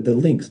the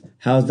links.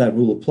 How is that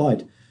rule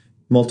applied?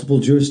 Multiple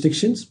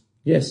jurisdictions?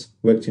 Yes.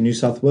 Worked in New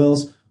South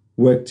Wales,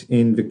 worked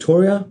in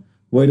Victoria.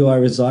 Where do I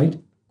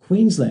reside?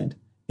 Queensland.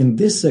 In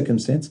this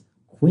circumstance,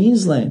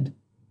 Queensland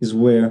is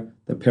where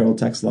the payroll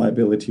tax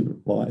liability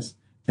lies.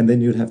 And then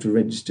you'd have to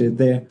register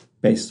there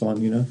based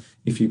on,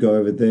 if you go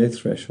over their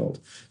threshold.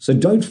 So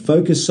don't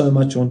focus so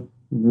much on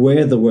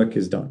where the work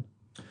is done.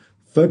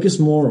 Focus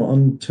more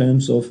on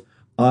terms of,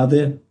 are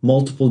there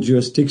multiple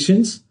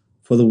jurisdictions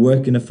for the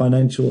work in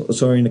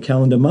a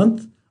calendar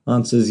month?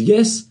 Answer is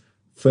yes.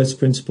 First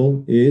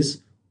principle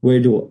is, where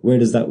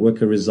does that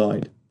worker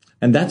reside?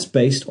 And that's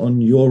based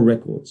on your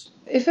records.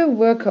 If a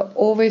worker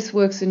always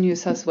works in New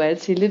South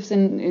Wales, he lives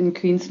in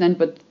Queensland,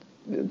 but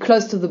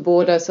close to the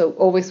border, so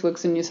always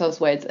works in New South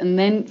Wales, and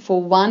then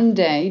for one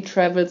day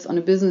travels on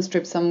a business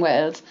trip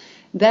somewhere else,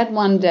 that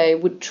one day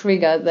would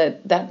trigger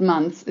that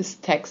month is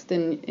taxed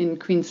in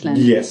Queensland.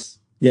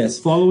 Yes.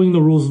 Following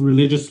the rules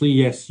religiously,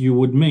 yes, you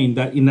would mean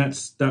that in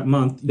that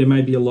month there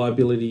may be a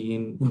liability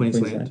in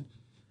Queensland.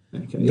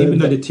 Okay. Even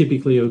though they're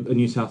typically a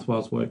New South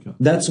Wales worker.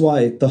 That's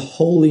why the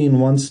wholly in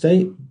one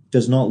state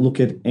does not look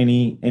at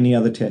any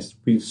other test.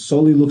 We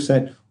solely looks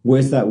at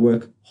where's that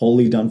work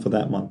wholly done for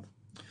that month.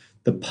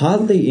 The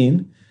partly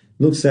in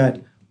looks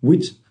at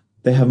which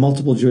they have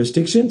multiple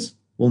jurisdictions.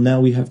 Well,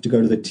 now we have to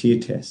go to the tier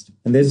test.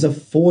 And there's a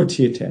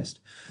 4-tier test.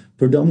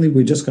 Predominantly,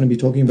 we're just going to be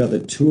talking about the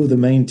 2 of the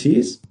main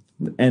tiers.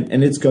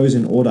 And it goes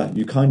in order.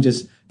 You can't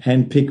just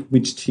handpick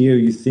which tier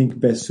you think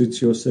best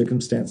suits your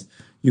circumstance.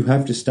 You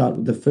have to start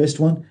with the first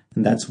one,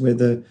 and that's where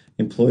the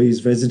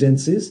employee's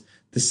residence is.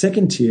 The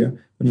second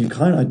tier, when you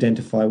can't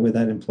identify where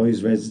that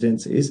employee's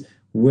residence is,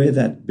 where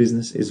that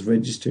business is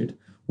registered.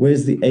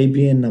 Where's the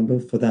ABN number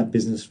for that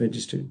business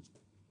registered?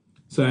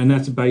 So, and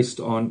that's based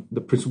on the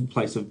principal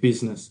place of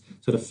business.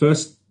 So the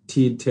first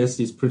tiered test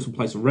is principal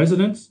place of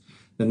residence.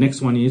 The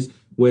next one is,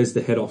 where's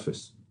the head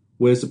office?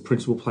 Where's the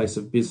principal place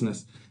of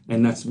business?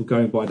 And that's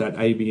going by that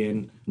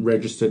ABN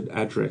registered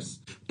address.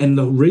 And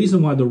the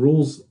reason why the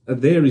rules are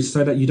there is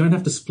so that you don't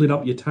have to split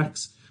up your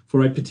tax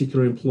for a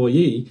particular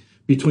employee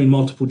between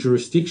multiple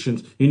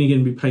jurisdictions. You're only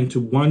going to be paying to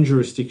one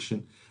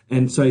jurisdiction.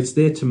 And so it's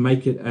there to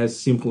make it as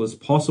simple as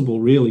possible,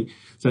 really,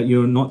 so that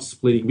you're not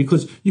splitting.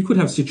 Because you could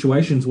have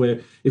situations where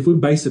if we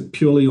base it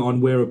purely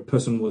on where a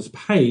person was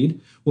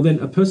paid, well, then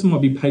a person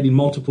might be paid in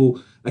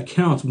multiple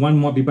accounts. One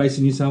might be based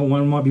in New South Wales,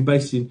 one might be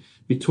based in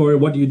Victoria.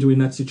 What do you do in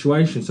that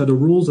situation? So the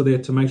rules are there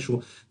to make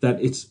sure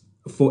that it's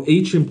for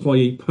each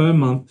employee per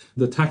month,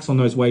 the tax on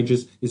those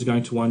wages is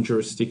going to one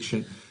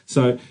jurisdiction.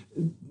 So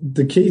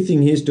the key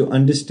thing here is to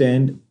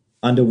understand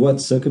under what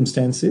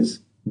circumstances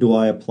do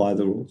I apply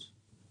the rules?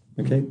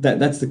 Okay,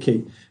 that's the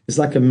key. It's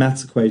like a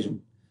maths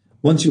equation.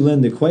 Once you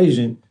learn the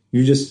equation,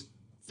 you just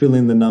fill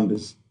in the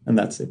numbers, and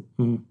that's it.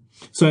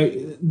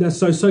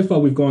 So far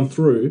we've gone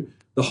through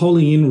the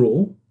wholly in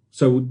rule.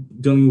 So we're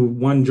dealing with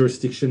one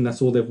jurisdiction,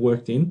 that's all they've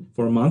worked in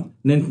for a month.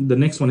 And then the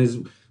next one is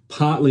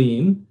partly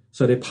in.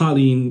 So they're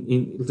partly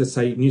in, let's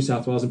say, New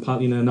South Wales and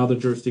partly in another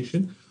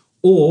jurisdiction.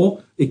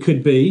 Or it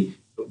could be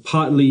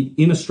partly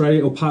in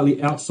Australia or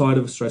partly outside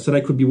of Australia. So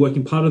they could be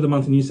working part of the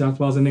month in New South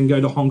Wales and then go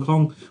to Hong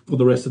Kong for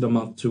the rest of the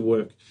month to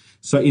work.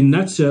 So in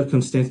that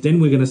circumstance, then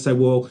we're going to say,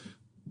 well,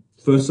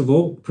 first of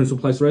all,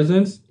 principal place of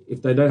residence.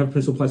 If they don't have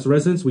principal place of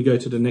residence, we go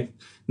to the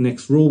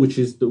next rule, which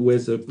is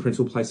where's the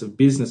principal place of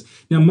business.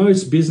 Now,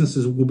 most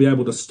businesses will be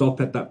able to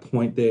stop at that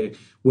point there,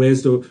 where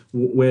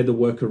the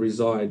worker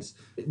resides.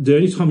 The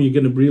only time you're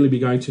going to really be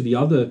going to the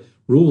other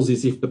rules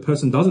is if the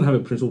person doesn't have a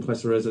principal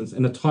place of residence,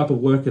 and the type of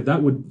worker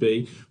that would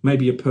be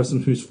maybe a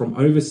person who's from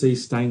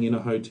overseas staying in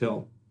a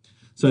hotel.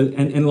 So,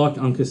 and like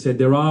Ankur said,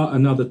 there are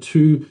another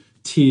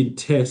two-tiered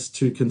tests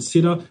to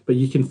consider, but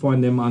you can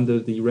find them under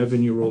the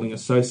revenue ruling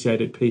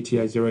associated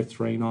PTA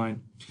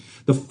 039.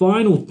 The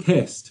final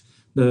test,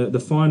 the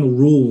final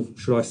rule,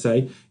 should I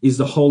say, is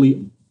the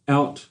wholly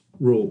out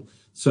rule.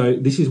 So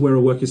this is where a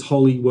worker is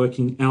wholly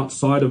working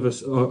outside of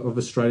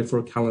Australia for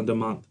a calendar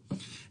month.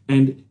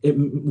 And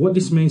what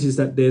this means is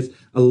that there's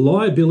a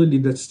liability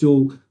that's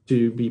still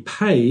to be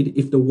paid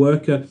if the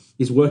worker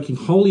is working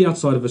wholly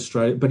outside of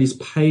Australia, but is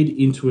paid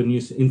into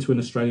an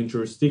Australian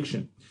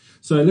jurisdiction.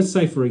 So let's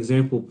say, for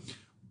example,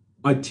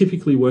 I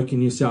typically work in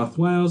New South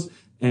Wales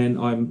and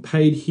I'm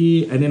paid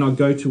here, and then I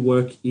go to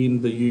work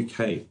in the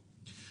UK.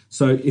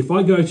 So if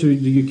I go to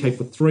the UK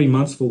for 3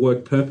 months for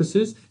work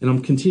purposes, and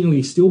I'm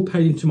continually still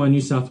paid into my New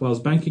South Wales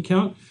bank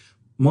account,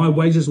 my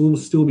wages will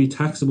still be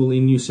taxable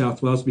in New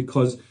South Wales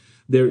because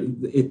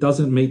it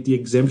doesn't meet the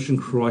exemption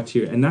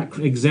criteria. And that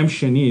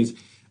exemption is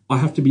I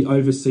have to be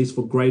overseas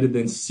for greater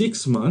than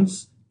 6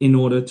 months in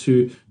order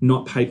to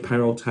not pay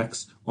payroll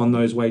tax on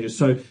those wages.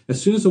 So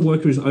as soon as a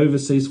worker is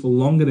overseas for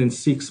longer than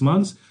 6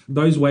 months,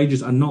 those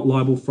wages are not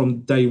liable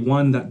from day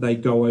one that they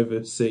go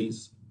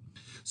overseas.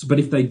 So, but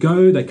if they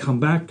go, they come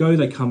back,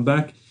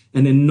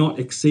 and they're not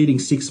exceeding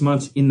 6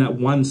 months in that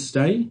one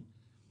stay,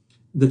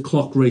 the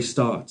clock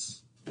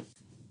restarts.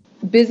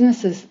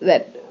 Businesses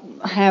that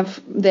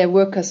have their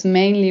workers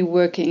mainly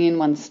working in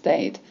one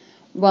state,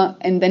 well,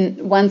 and then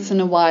once in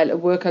a while a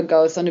worker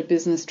goes on a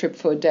business trip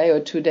for a day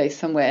or 2 days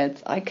somewhere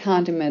else, I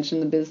can't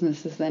imagine the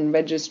business is then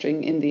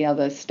registering in the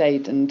other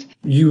state. And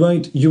you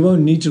won't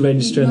need to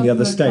register in the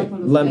other state.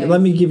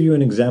 Let me give you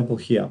an example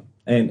here.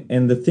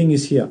 And the thing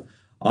is here,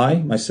 I,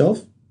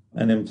 myself,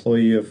 an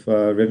employee of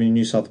Revenue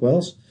New South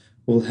Wales,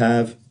 will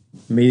have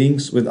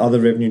meetings with other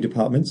revenue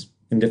departments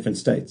in different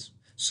states.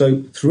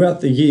 So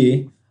throughout the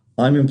year,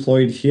 I'm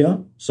employed here,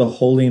 so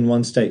wholly in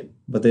one state.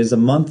 But there's a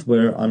month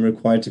where I'm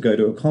required to go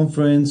to a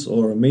conference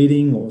or a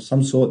meeting or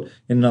some sort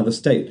in another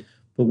state.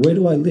 But where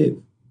do I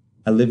live?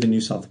 I live in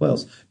New South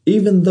Wales.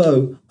 Even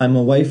though I'm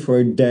away for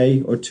a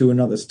day or two in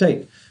another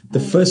state,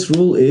 the first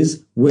rule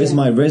is, where's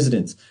my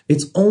residence?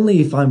 It's only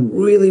if I'm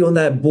really on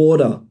that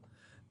border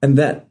and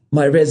that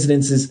my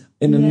residence is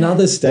in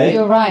another state,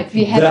 you're right.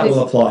 That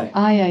will apply.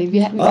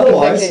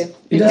 Otherwise, exactly.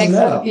 It doesn't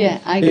matter. Yeah,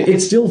 I agree.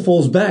 It still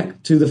falls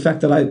back to the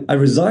fact that I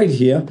reside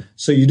here,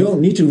 so you don't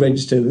need to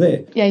register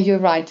there. Yeah, you're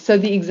right. So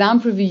the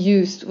example we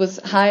used was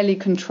highly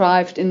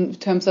contrived in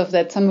terms of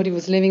that somebody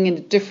was living in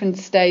a different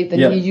state than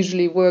he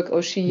usually works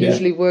or she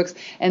usually works,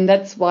 and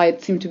that's why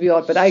it seemed to be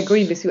odd. But I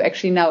agree with you.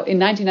 Actually, now in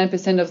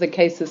 99% of the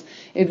cases,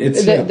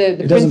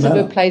 the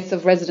principal place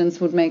of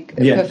residence would make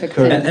perfect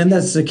sense. And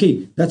that's the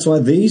key. That's why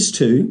these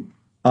two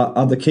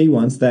are the key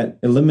ones that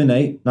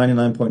eliminate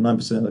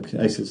 99.9% of the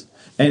cases.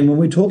 And when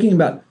we're talking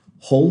about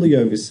wholly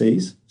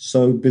overseas,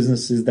 so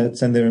businesses that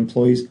send their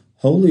employees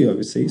wholly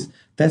overseas,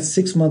 that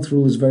 6 month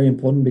rule is very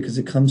important because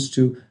it comes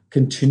to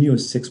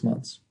continuous 6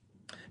 months.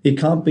 It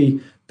can't be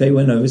they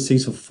went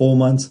overseas for 4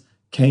 months,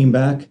 came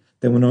back,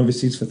 they went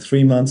overseas for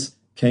 3 months,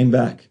 came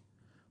back.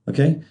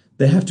 Okay?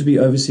 They have to be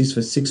overseas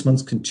for 6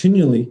 months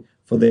continually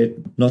for there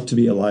not to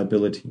be a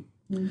liability.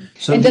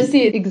 So and does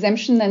the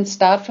exemption then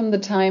start from the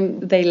time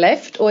they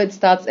left, or it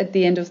starts at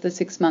the end of the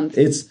 6 months?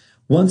 It's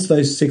once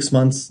those 6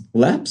 months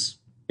lapse,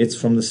 it's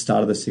from the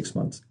start of the 6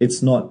 months.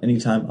 It's not any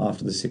time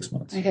after the 6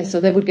 months. Okay,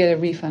 so they would get a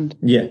refund.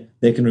 Yeah,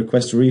 they can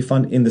request a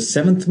refund in the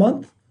 7th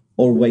month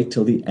or wait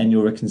till the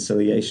annual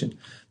reconciliation.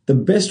 The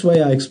best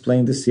way I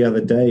explained this the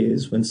other day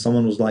is when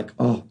someone was like,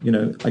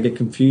 I get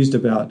confused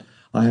about,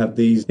 I have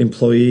these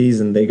employees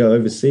and they go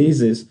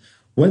overseas, is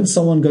when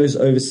someone goes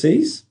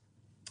overseas,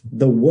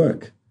 the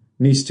work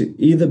needs to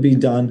either be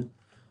done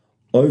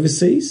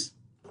overseas,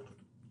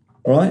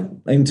 all right,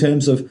 in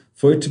terms of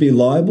for it to be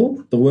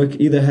liable, the work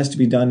either has to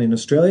be done in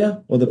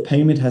Australia or the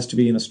payment has to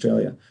be in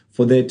Australia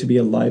for there to be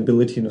a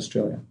liability in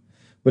Australia.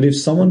 But if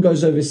someone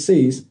goes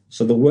overseas,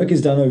 so the work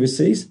is done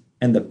overseas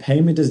and the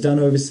payment is done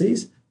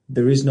overseas,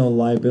 there is no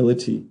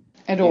liability.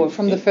 At all,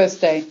 from the first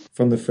day.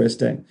 From the first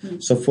day.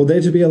 So for there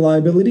to be a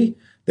liability,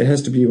 there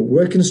has to be a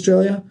work in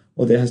Australia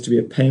or there has to be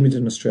a payment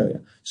in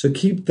Australia. So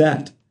keep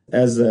that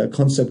as a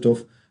concept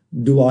of,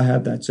 do I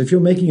have that? So if you're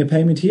making a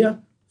payment here,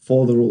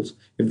 follow the rules.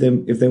 If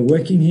they're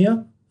working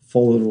here,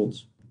 follow the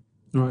rules.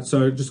 All right,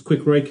 so just a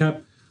quick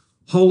recap.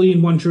 Wholly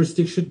in one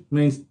jurisdiction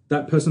means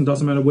that person,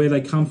 doesn't matter where they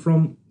come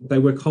from, they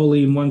work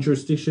wholly in one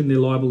jurisdiction, they're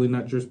liable in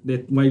that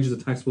their wages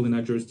are taxable in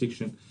that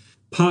jurisdiction.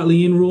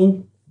 Partly in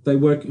rule, they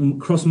work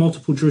across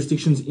multiple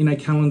jurisdictions in a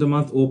calendar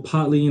month, or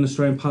partly in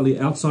Australia and partly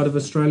outside of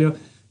Australia.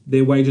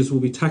 Their wages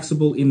will be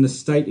taxable in the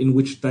state in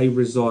which they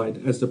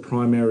reside as the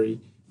primary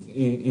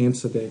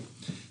answer there.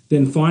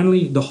 Then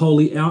finally, the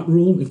wholly out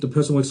rule. If the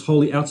person works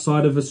wholly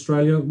outside of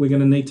Australia, we're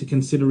going to need to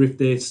consider if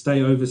their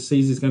stay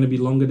overseas is going to be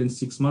longer than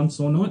 6 months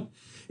or not.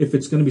 If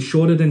it's going to be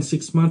shorter than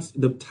 6 months,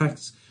 the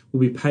tax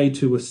will be paid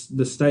to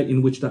the state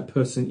in which that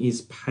person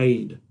is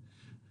paid.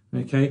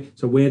 Okay,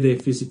 so where they're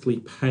physically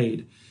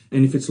paid.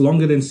 And if it's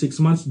longer than 6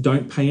 months,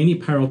 don't pay any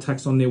payroll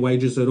tax on their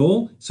wages at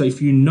all. So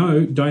if you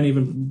know,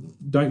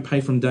 don't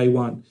pay from day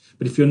one.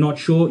 But if you're not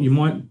sure, you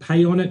might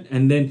pay on it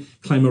and then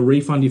claim a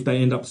refund if they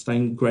end up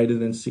staying greater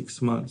than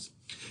 6 months.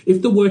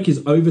 If the work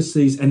is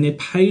overseas and they're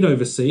paid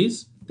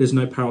overseas, there's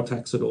no payroll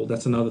tax at all.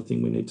 That's another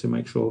thing we need to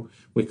make sure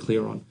we're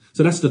clear on.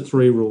 So that's the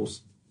 3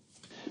 rules.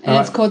 And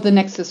it's called the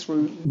nexus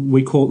rule.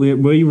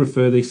 We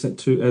refer these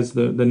to as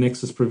the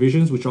nexus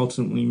provisions, which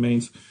ultimately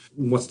means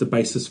what's the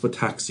basis for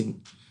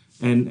taxing.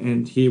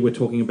 And here we're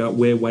talking about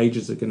where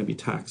wages are going to be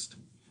taxed.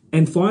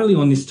 And finally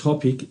on this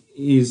topic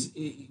is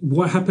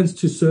what happens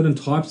to certain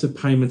types of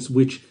payments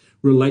which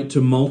relate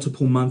to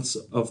multiple months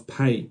of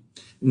pay.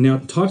 Now,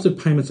 types of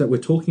payments that we're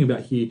talking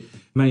about here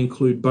may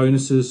include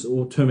bonuses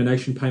or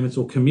termination payments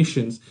or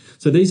commissions.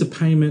 So these are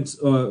payments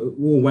or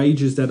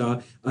wages that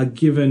are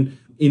given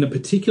in a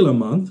particular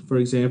month, for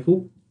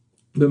example,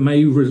 but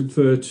may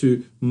refer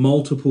to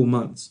multiple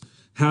months.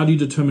 How do you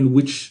determine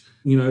which,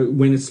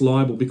 when it's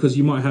liable? Because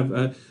you might have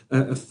a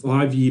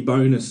 5-year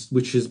bonus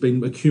which has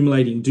been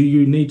accumulating. Do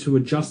you need to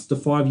adjust the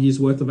 5 years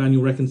worth of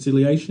annual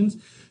reconciliations?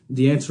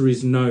 The answer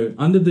is no.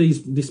 Under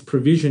this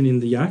provision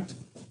in the Act,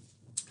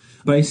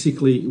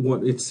 basically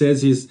what it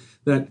says is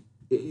that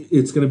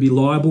it's going to be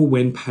liable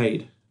when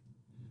paid.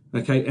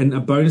 Okay, and a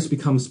bonus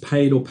becomes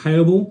paid or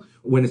payable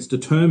when it's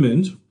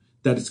determined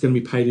that it's going to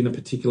be paid in a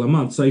particular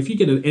month. So if you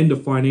get an end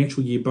of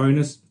financial year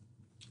bonus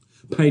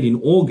paid in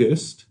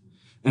August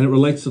and it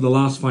relates to the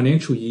last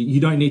financial year,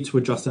 you don't need to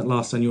adjust that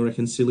last annual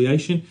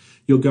reconciliation.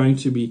 You're going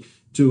to be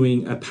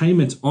doing a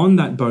payment on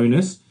that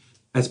bonus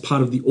as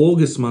part of the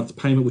August month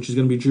payment, which is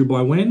going to be due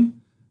by when?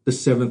 The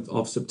 7th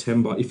of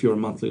September, if you're a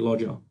monthly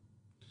lodger.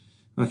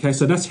 Okay,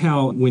 so that's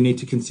how we need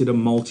to consider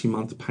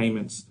multi-month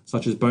payments,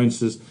 such as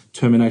bonuses,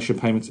 termination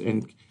payments,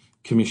 and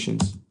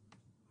commissions.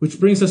 Which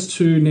brings us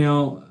to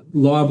now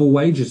liable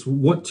wages,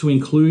 what to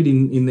include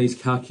in these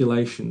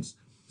calculations.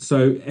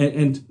 So,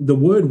 and the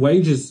word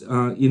wages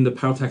in the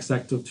Payroll Tax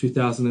Act of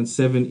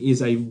 2007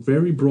 is a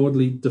very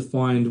broadly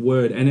defined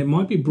word, and it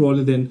might be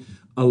broader than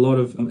a lot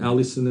of our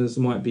listeners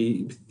might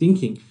be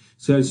thinking.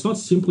 So it's not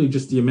simply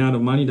just the amount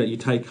of money that you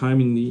take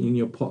home in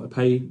your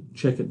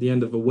paycheck at the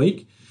end of a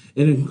week.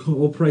 It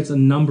incorporates a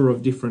number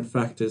of different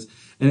factors,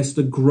 and it's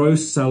the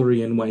gross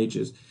salary and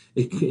wages.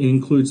 It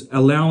includes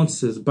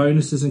allowances,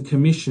 bonuses and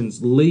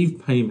commissions,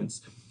 leave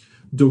payments,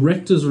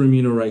 directors'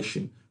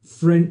 remuneration,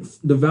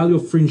 the value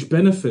of fringe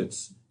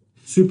benefits,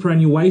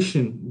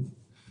 superannuation,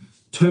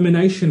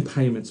 termination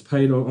payments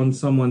paid on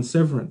someone's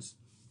severance,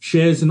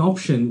 shares and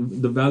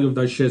option, the value of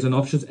those shares and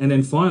options, and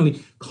then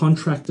finally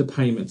contractor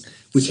payments,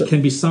 which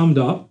can be summed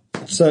up.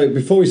 So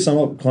before we sum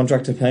up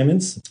contractor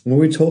payments, when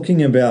we're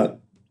talking about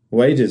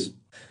wages,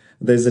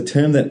 there's a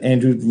term that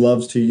Andrew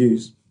loves to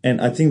use, and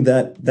I think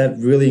that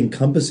really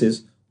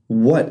encompasses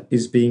what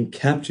is being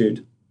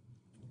captured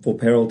for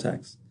payroll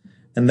tax.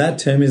 And that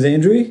term is,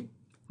 Andrew?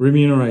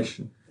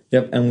 Remuneration.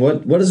 Yep. And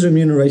what does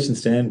remuneration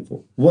stand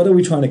for? What are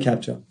we trying to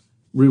capture?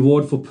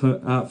 Reward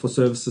for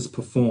services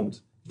performed.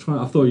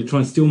 I thought you were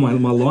trying to steal my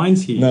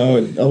lines here. No,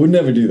 I would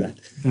never do that.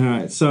 All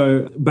right.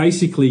 So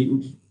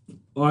basically,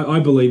 I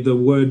believe the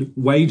word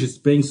wages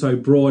being so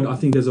broad, I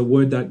think there's a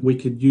word that we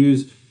could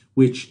use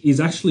which is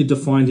actually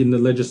defined in the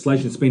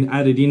legislation. It's been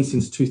added in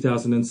since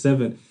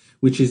 2007,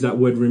 which is that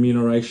word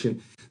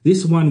remuneration.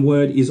 This one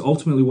word is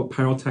ultimately what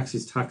payroll tax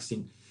is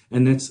taxing,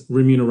 and that's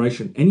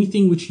remuneration.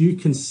 Anything which you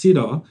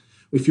consider,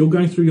 if you're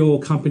going through your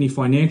company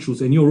financials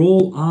and you're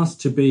all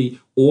asked to be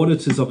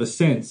auditors of a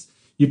sense,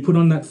 you put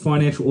on that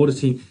financial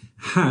auditing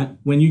hat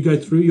when you go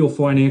through your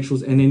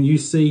financials, and then you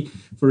see,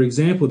 for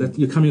example, that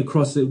you're coming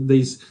across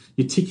these,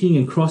 you're ticking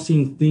and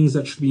crossing things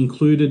that should be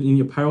included in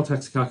your payroll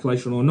tax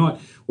calculation or not,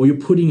 or you're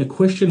putting a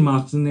question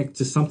mark next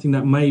to something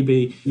that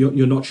maybe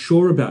you're not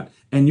sure about.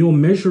 And your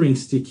measuring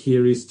stick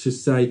here is to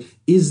say,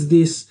 is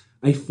this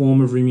a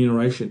form of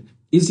remuneration?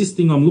 Is this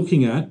thing I'm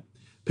looking at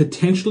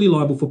potentially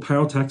liable for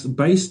payroll tax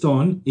based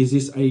on, is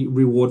this a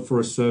reward for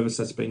a service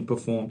that's being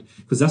performed?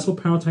 Because that's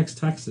what payroll tax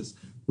taxes,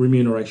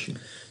 remuneration.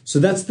 So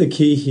that's the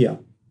key here,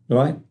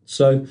 right?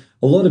 So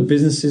a lot of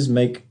businesses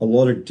make a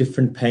lot of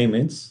different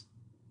payments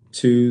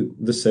to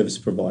the service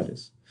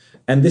providers.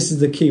 And this is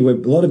the key where a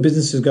lot of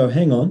businesses go,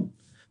 hang on,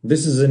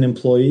 this is an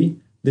employee,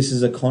 this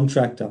is a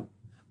contractor.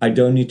 I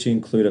don't need to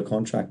include a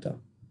contractor,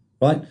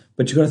 right?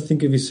 But you've got to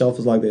think of yourself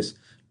as like this.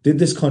 Did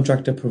this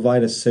contractor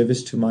provide a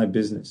service to my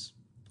business?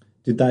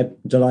 Did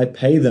I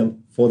pay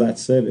them for that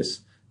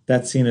service?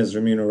 That's seen as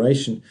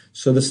remuneration.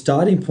 So the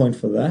starting point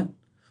for that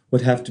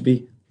would have to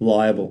be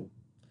liable.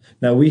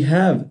 Now, we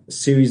have a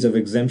series of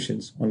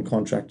exemptions on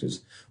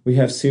contractors. We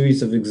have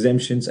series of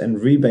exemptions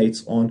and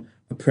rebates on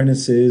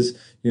apprentices,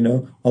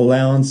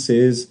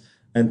 allowances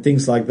and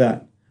things like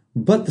that.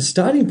 But the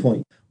starting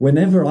point,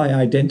 whenever I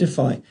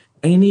identify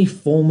any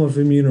form of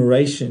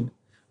remuneration,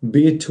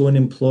 be it to an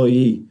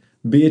employee,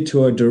 be it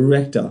to a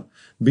director,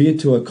 be it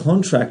to a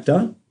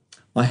contractor,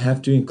 I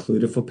have to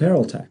include it for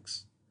payroll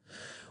tax.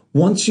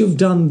 Once you've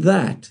done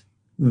that,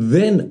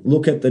 then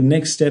look at the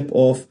next step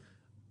of,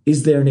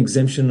 is there an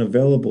exemption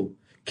available?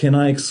 Can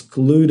I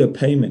exclude a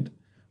payment,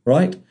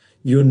 right?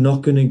 You're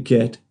not going to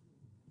get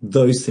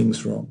those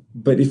things wrong.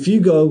 But if you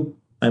go,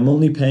 I'm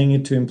only paying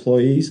it to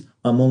employees,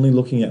 I'm only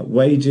looking at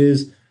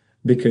wages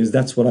because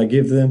that's what I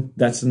give them,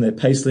 that's in their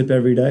pay slip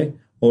every day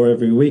or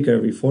every week or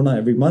every fortnight,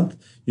 every month,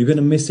 you're going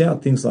to miss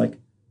out things like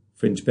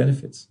fringe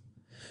benefits.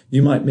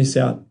 You might miss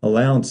out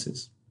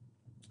allowances.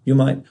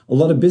 A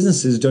lot of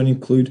businesses don't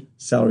include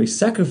salary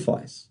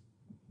sacrifice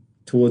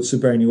towards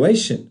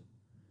superannuation,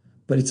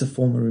 but it's a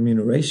form of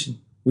remuneration.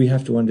 We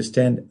have to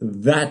understand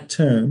that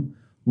term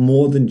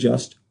more than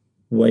just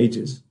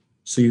wages.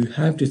 So you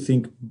have to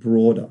think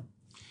broader.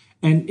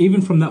 And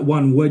even from that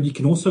one word, you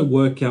can also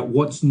work out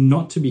what's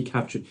not to be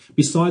captured,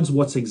 besides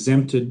what's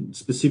exempted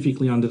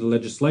specifically under the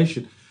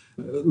legislation.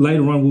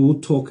 Later on, we will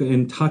talk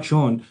and touch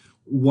on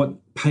what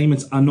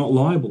payments are not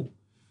liable.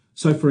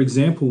 So, for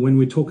example, when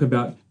we talk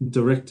about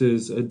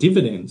directors'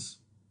 dividends,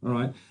 all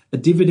right, a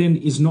dividend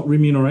is not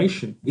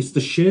remuneration. It's the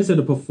shares that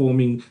are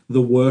performing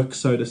the work,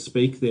 so to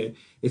speak, there.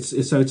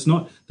 It's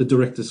not the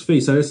director's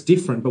fee. So it's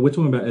different. But we're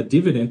talking about a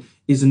dividend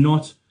is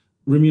not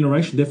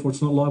remuneration. Therefore,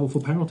 it's not liable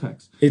for payroll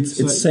tax. It's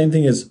the same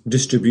thing as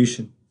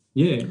distribution.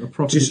 Yeah, a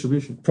profit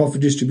distribution.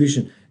 Profit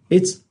distribution.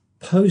 It's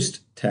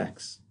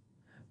post-tax.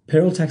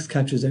 Payroll tax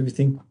captures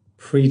everything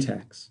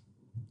pre-tax.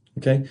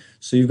 Okay?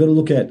 So you've got to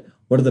look at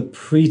what are the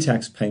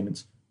pre-tax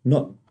payments,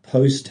 not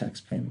post-tax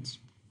payments.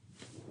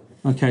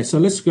 Okay, so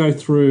let's go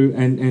through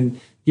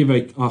and give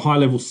a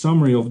high-level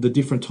summary of the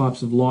different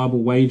types of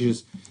liable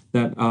wages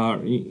that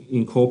are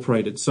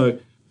incorporated. So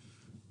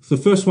the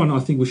first one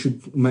I think we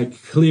should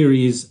make clear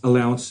is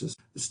allowances.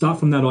 Start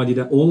from that idea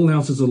that all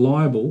allowances are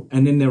liable,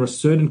 and then there are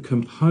certain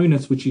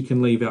components which you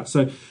can leave out.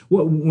 So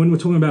when we're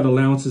talking about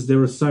allowances,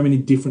 there are so many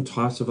different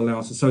types of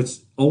allowances. So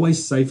it's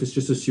always safest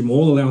just to assume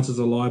all allowances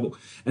are liable.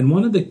 And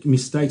one of the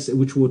mistakes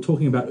which we were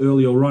talking about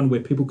earlier on, where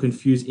people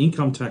confuse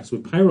income tax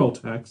with payroll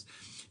tax,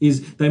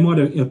 is they might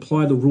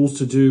apply the rules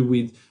to do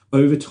with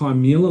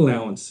overtime meal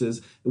allowances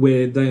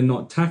where they're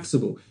not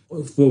taxable.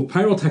 For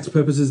payroll tax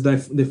purposes, they're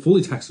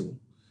fully taxable.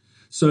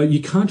 So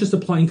you can't just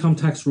apply income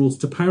tax rules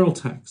to payroll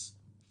tax.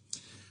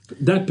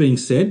 That being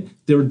said,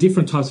 there are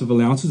different types of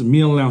allowances: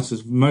 meal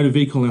allowances, motor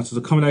vehicle allowances,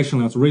 accommodation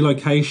allowances,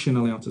 relocation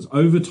allowances,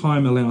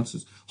 overtime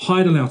allowances,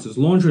 height allowances,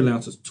 laundry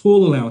allowances,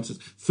 tool allowances,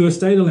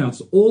 first aid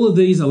allowances. All of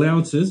these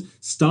allowances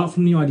start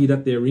from the idea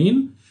that they're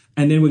in,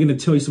 and then we're going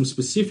to tell you some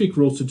specific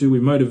rules to do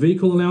with motor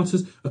vehicle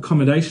allowances,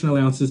 accommodation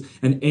allowances,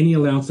 and any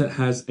allowance that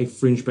has a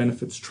fringe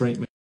benefits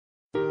treatment.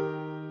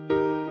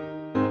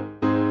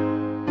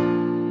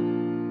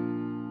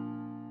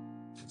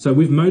 So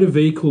with motor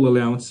vehicle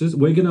allowances,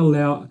 we're going to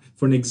allow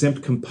for an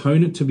exempt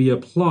component to be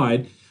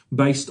applied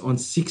based on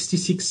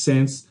 66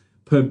 cents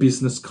per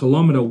business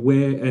kilometre,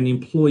 where an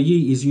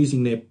employee is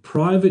using their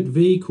private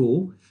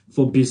vehicle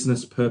for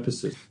business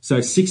purposes. So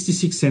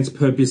 66 cents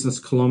per business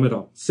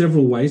kilometre.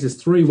 Several ways. There's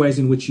three ways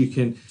in which you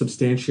can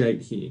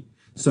substantiate here.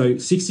 So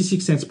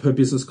 66 cents per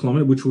business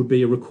kilometre, which would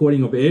be a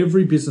recording of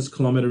every business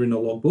kilometre in a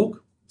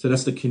logbook. So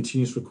that's the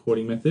continuous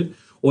recording method.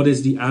 Or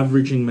there's the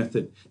averaging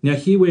method. Now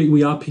here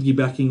we are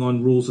piggybacking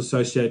on rules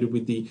associated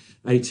with the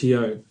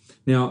ATO.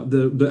 Now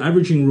the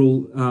averaging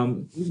rule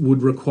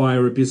would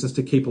require a business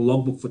to keep a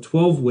logbook for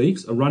 12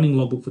 weeks, a running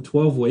logbook for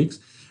 12 weeks,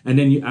 and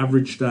then you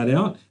average that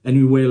out,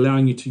 and we're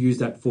allowing you to use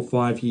that for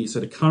 5 years.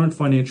 So the current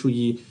financial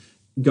year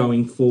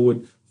going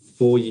forward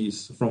 4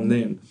 years from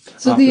then.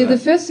 So the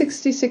first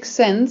 66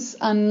 cents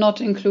are not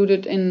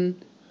included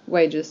in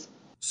wages?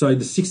 So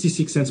the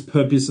 66 cents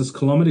per business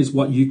kilometre is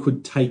what you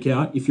could take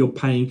out if you're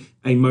paying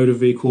a motor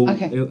vehicle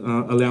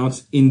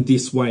allowance in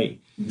this way.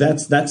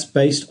 That's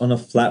based on a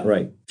flat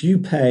rate. If you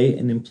pay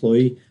an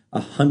employee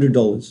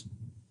 $100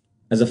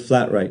 as a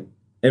flat rate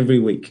every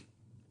week,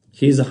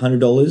 here's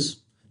 $100.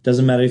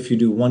 Doesn't matter if you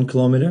do 1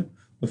 kilometre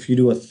or if you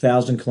do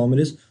 1,000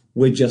 kilometres,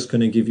 we're just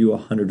going to give you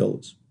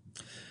 $100.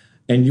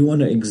 And you want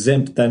to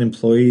exempt that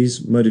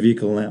employee's motor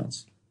vehicle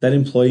allowance. That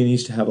employee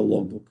needs to have a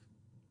logbook.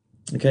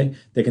 Okay,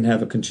 they can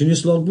have a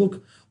continuous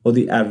logbook or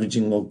the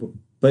averaging logbook,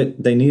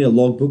 but they need a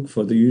logbook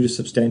for you to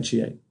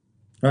substantiate,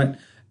 right?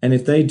 And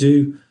if they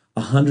do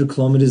 100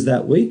 kilometers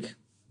that week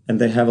and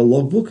they have a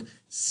logbook,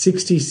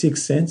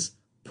 66 cents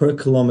per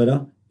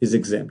kilometer is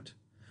exempt.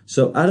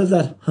 So out of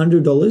that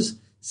 $100,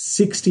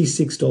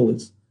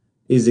 $66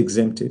 is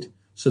exempted.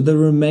 So the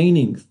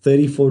remaining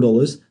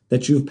 $34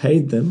 that you've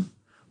paid them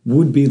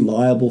would be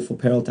liable for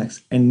payroll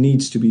tax and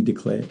needs to be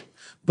declared.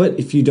 But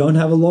if you don't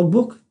have a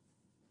logbook,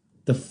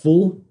 the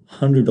full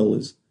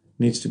 $100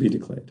 needs to be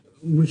declared.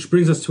 Which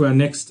brings us to our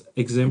next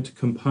exempt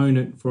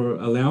component for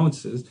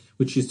allowances,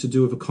 which is to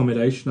do with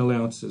accommodation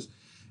allowances.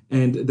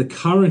 And the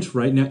current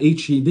rate, now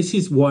each year, this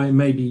is why it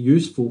may be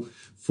useful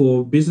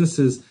for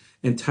businesses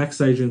and tax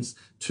agents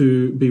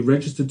to be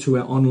registered to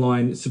our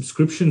online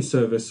subscription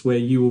service where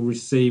you will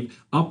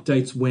receive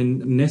updates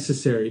when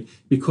necessary,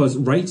 because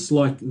rates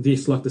like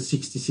this, like the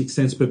 66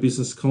 cents per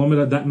business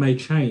kilometre, that may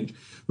change.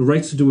 The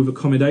rates to do with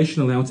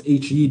accommodation allowance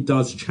each year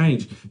does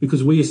change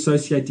because we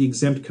associate the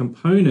exempt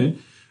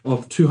component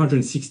of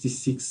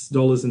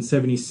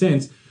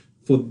 $266.70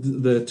 for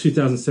the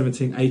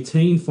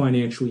 2017-18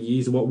 financial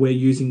years, what we're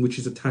using, which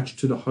is attached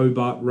to the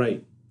Hobart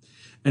rate.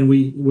 And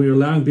we're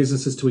allowing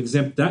businesses to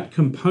exempt that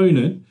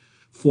component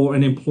for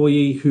an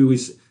employee who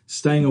is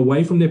staying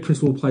away from their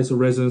principal place of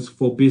residence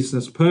for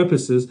business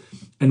purposes.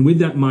 And with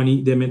that money,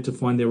 they're meant to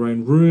find their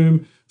own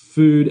room,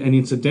 food, and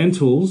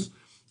incidentals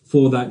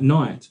for that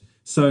night.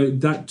 So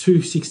that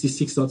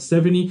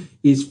 266.70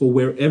 is for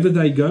wherever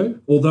they go.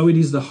 Although it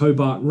is the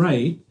Hobart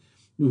rate,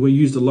 we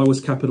use the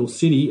lowest capital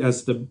city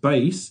as the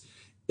base.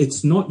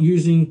 It's not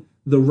using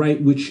the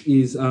rate which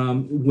is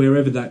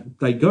wherever that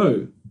they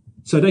go.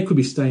 So they could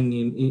be staying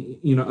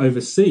in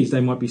overseas. They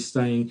might be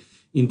staying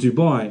in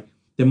Dubai.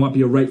 There might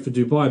be a rate for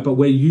Dubai, but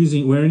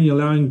we're only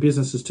allowing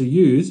businesses to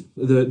use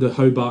the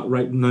Hobart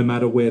rate no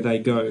matter where they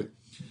go.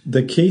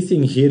 The key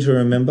thing here to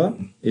remember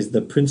is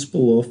the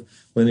principle of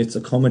when it's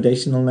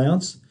accommodation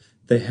allowance,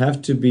 they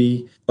have to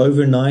be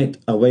overnight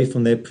away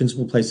from their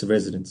principal place of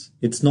residence.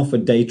 It's not for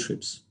day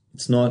trips.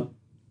 It's not,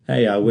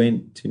 hey, I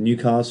went to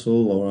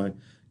Newcastle or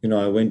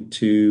I went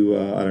to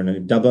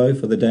Dubbo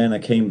for the day and I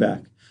came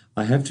back.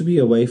 I have to be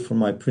away from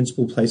my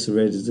principal place of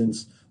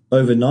residence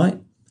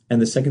overnight.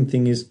 And the second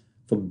thing is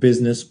for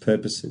business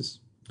purposes.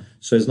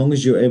 So as long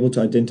as you're able to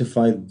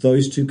identify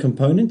those two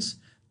components,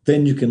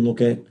 then you can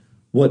look at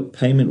what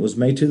payment was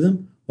made to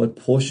them, what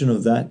portion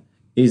of that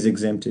is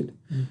exempted.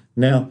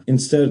 Now,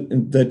 instead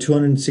of the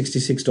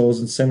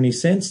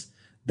 $266.70,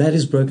 that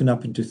is broken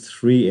up into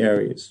three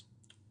areas: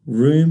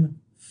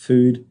 room,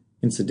 food,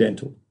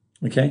 incidental.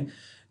 Okay?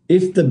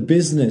 If the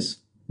business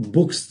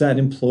books that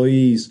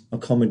employee's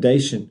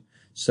accommodation,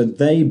 so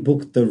they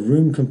book the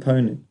room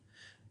component,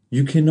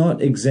 you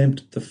cannot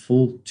exempt the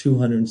full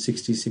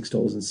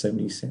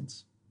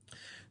 $266.70.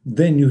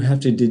 Then you have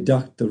to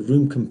deduct the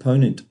room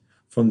component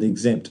from the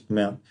exempt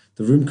amount.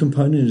 The room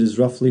component is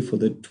roughly for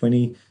the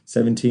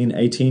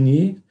 2017-18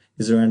 year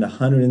is around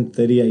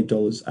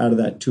 $138 out of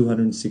that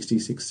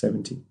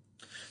 $266.70.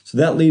 So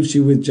that leaves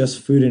you with just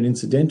food and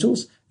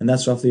incidentals, and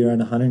that's roughly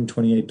around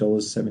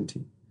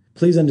 $128.70.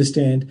 Please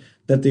understand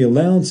that the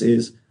allowance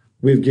is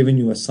we've given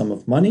you a sum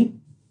of money,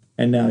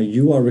 and now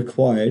you are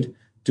required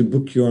to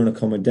book your own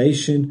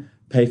accommodation,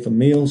 pay for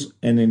meals,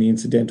 and any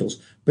incidentals.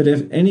 But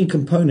if any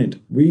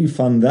component, we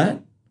fund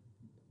that,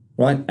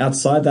 right,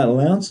 outside that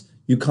allowance,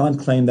 you can't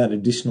claim that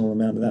additional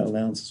amount of that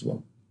allowance as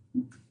well.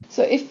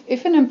 So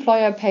if an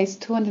employer pays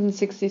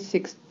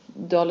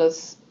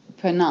 $266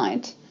 per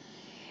night,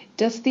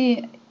 does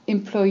the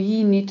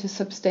employee need to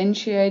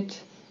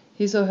substantiate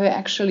his or her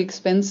actual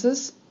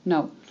expenses?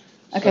 No.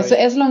 Okay, so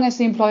as long as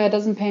the employer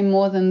doesn't pay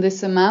more than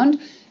this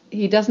amount,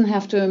 he doesn't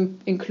have to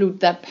include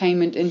that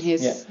payment in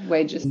his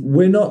wages.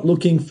 We're not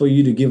looking for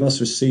you to give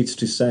us receipts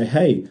to say,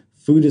 hey,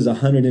 food is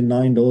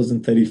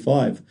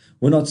 $109.35.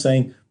 We're not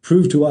saying,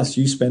 prove to us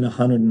you spent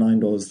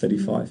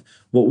 $109.35.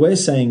 What we're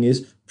saying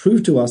is,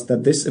 prove to us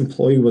that this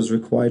employee was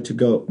required to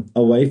go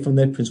away from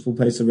their principal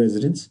place of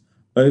residence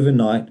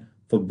overnight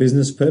for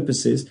business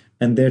purposes,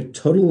 and their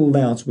total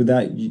allowance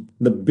without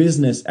the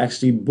business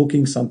actually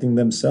booking something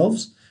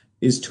themselves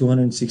is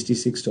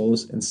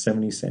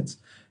 $266.70.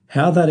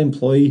 How that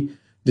employee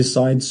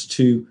decides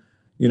to,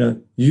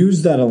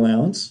 use that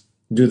allowance,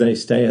 do they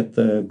stay at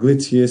the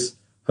glitziest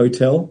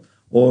hotel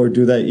or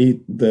do they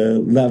eat the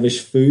lavish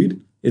food?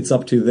 It's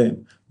up to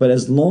them. But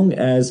as long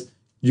as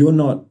you're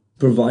not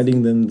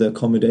providing them the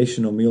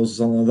accommodation or meals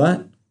or something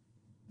like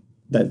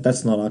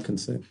that's not our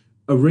concern.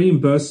 A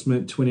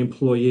reimbursement to an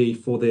employee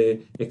for their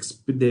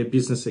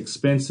business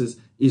expenses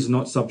is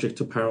not subject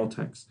to payroll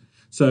tax.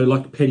 So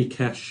like petty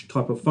cash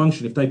type of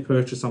function, if they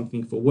purchase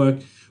something for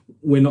work,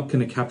 we're not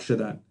going to capture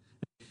that.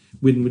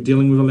 When we're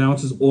dealing with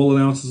allowances, all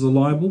allowances are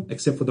liable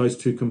except for those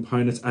two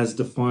components as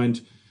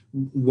defined,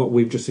 what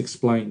we've just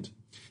explained.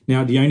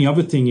 Now, the only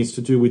other thing is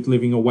to do with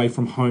living away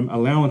from home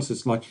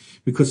allowances,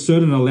 because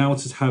certain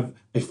allowances have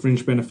a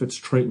fringe benefits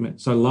treatment.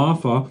 So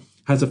LAFA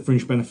has a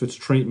fringe benefits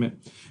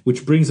treatment,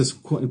 which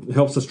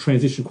helps us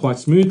transition quite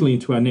smoothly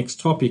into our next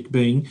topic,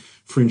 being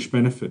fringe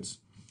benefits.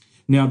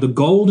 Now, the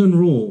golden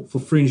rule for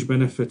fringe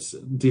benefits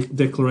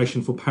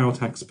declaration for payroll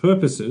tax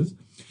purposes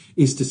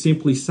is to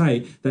simply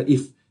say that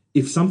if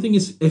something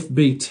is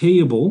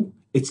FBT-able,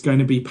 it's going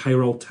to be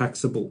payroll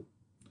taxable.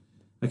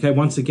 Okay,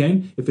 once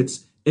again, if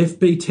it's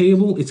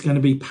FBTable, it's going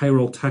to be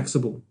payroll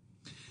taxable.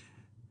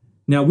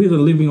 Now, with a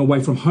living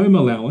away from home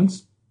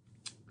allowance,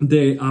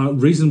 there are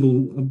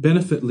reasonable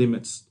benefit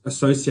limits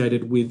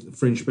associated with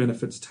fringe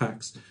benefits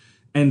tax,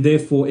 and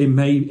therefore it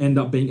may end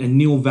up being a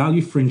nil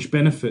value fringe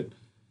benefit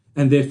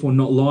and therefore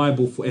not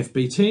liable for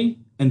FBT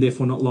and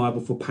therefore not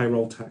liable for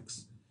payroll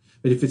tax.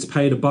 But if it's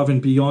paid above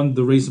and beyond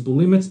the reasonable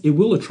limits, it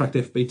will attract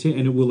FBT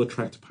and it will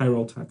attract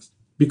payroll tax.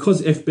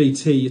 Because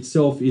FBT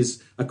itself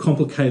is a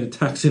complicated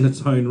tax in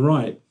its own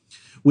right,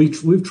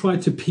 we've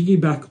tried to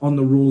piggyback on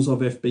the rules of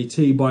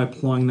FBT by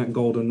applying that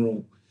golden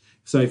rule.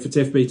 So if it's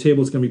FBTable,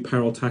 it's going to be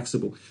payroll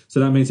taxable. So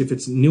that means if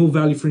it's nil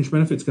value fringe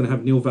benefit, it's going to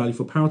have nil value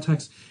for payroll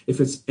tax. If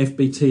it's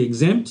FBT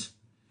exempt,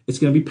 it's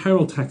going to be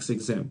payroll tax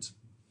exempt.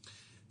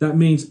 That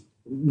means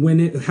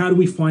how do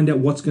we find out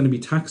what's going to be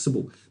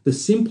taxable? The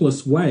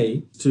simplest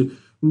way to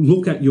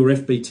look at your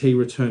FBT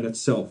return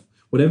itself.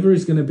 Whatever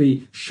is going to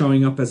be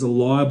showing up as a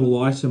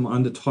liable item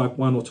under type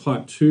 1 or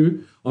type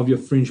 2 of your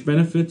fringe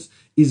benefits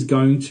is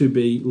going to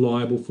be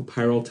liable for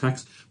payroll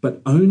tax,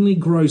 but only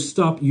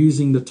grossed up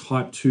using the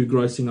type 2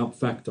 grossing up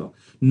factor,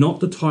 not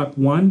the type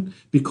 1,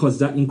 because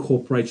that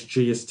incorporates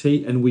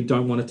GST and we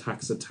don't want to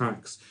tax a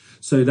tax.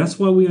 So that's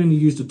why we only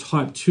use the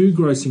type 2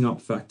 grossing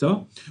up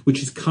factor,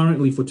 which is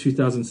currently for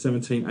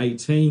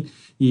 2017-18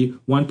 year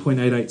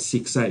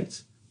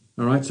 1.8868.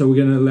 All right, so we're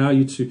going to allow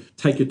you to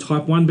take your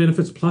type 1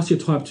 benefits plus your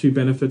type 2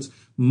 benefits,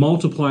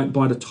 multiply it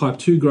by the type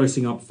 2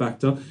 grossing up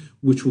factor,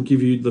 which will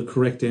give you the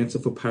correct answer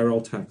for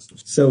payroll tax.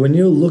 So when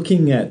you're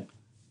looking at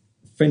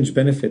fringe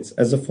benefits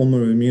as a form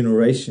of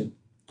remuneration,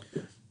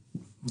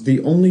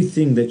 the only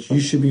thing that you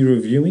should be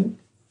reviewing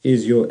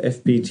is your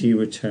FBT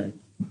return.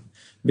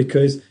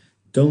 Because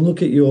don't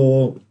look at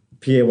your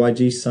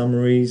PAYG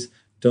summaries,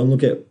 don't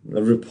look at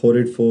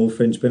reported for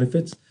fringe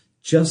benefits,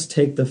 just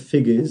take the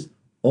figures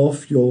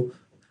off your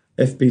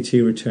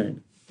FBT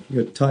return.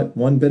 Your type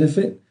 1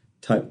 benefit,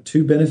 type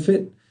 2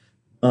 benefit,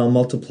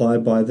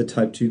 multiplied by the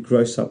type 2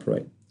 gross up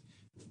rate.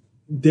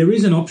 There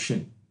is an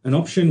option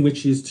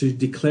which is to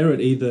declare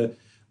it either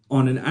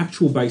on an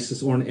actual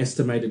basis or an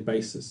estimated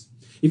basis.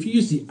 If you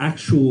use the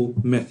actual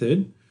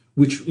method,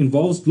 which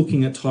involves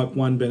looking at type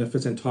 1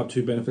 benefits and type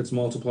 2 benefits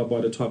multiplied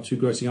by the type 2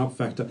 grossing up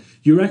factor,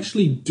 you're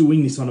actually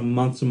doing this on a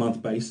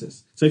month-to-month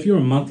basis. So if you're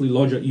a monthly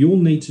lodger, you'll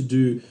need to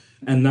do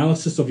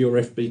analysis of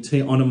your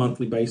FBT on a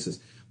monthly basis.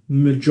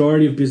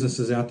 Majority of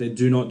businesses out there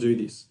do not do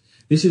this.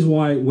 This is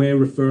why we're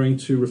referring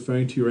to your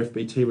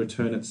FBT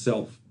return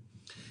itself.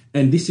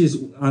 And this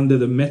is under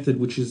the method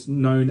which is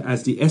known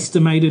as the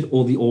estimated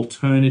or the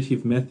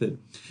alternative method.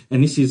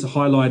 And this is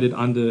highlighted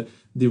under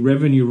the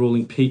revenue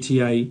ruling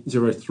PTA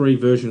 03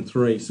 version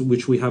 3,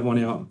 which we have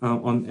on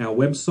our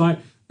website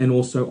and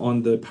also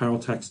on the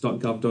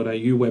payrolltax.gov.au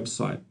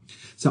website.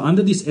 So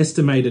under this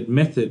estimated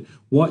method,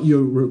 what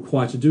you're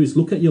required to do is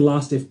look at your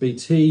last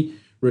FBT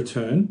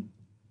return,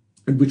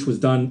 which was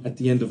done at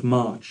the end of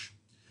March.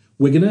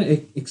 We're going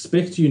to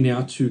expect you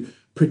now to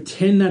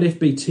pretend that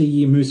FBT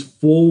year moves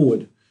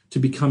forward to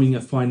becoming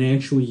a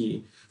financial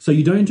year. So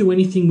you don't do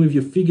anything with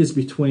your figures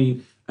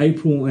between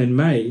April and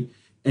May,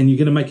 and you're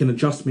going to make an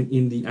adjustment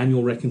in the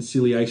annual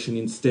reconciliation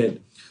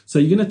instead. So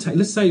you're going to take,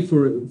 let's say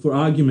for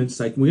argument's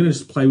sake, we're going to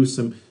just play with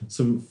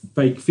some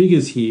fake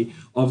figures here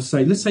of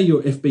say, let's say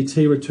your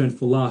FBT return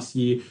for last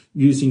year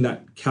using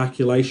that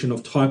calculation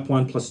of type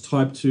 1 plus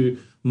type 2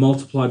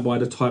 multiplied by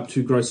the type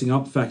 2 grossing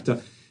up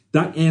factor,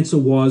 that answer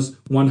was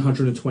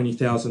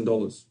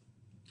 $120,000.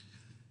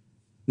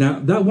 Now,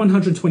 that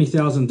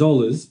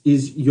 $120,000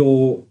 is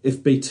your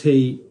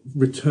FBT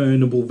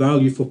returnable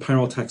value for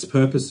payroll tax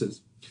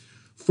purposes.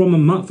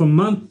 From month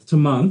to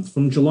month,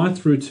 from July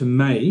through to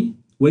May,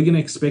 we're going to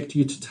expect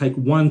you to take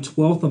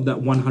 1/12 of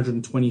that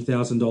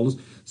 $120,000.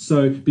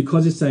 So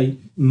because it's a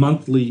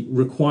monthly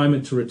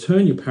requirement to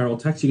return your payroll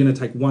tax, you're going to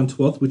take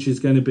 1/12, which is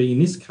going to be, in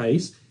this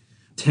case,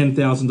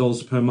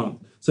 $10,000 per month.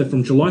 So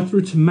from July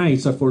through to May,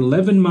 so for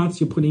 11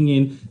 months, you're putting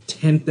in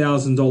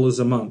 $10,000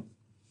 a month.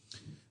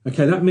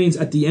 Okay, that means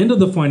at the end of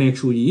the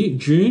financial year,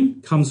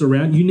 June comes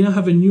around, you now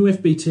have a new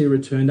FBT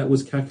return that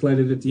was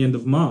calculated at the end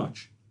of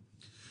March.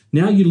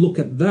 Now you look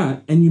at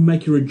that and you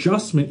make your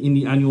adjustment in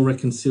the annual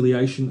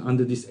reconciliation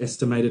under this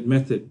estimated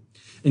method.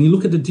 And you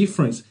look at the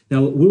difference.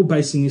 Now we're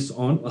basing this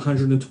on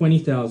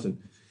 $120,000.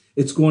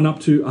 It's gone up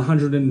to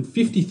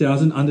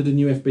 $150,000 under the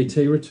new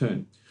FBT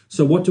return.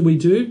 So what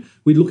do?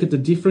 We look at the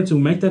difference and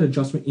we make that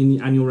adjustment in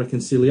the annual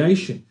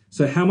reconciliation.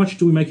 So how much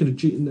do we make an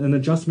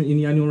adjustment in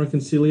the annual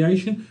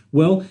reconciliation?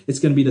 Well, it's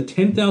going to be the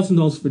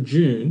 $10,000 for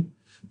June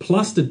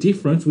plus the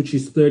difference, which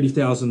is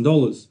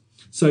 $30,000.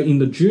 So in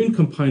the June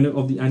component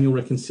of the annual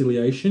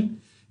reconciliation,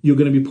 you're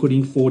going to be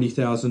putting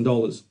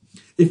 $40,000.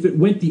 If it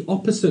went the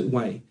opposite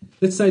way,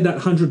 let's say that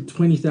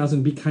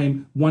 $120,000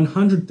 became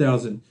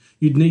 $100,000,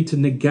 you'd need to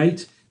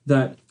negate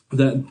that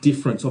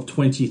difference of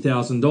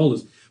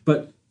 $20,000.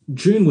 But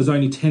June was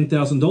only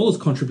 $10,000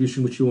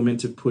 contribution which you were meant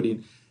to put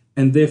in,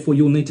 and therefore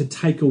you'll need to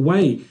take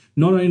away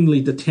not only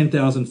the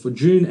 $10,000 for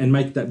June and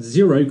make that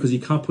zero because you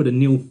can't put a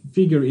nil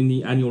figure in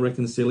the annual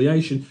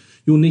reconciliation.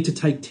 you'll need to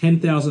take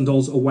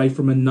 $10,000 away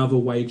from another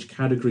wage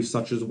category,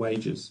 such as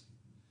wages.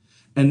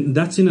 And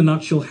that's in a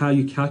nutshell how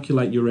you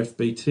calculate your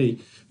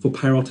FBT for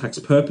payroll tax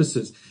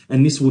purposes.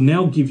 And this will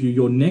now give you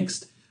your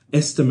next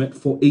estimate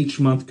for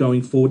each month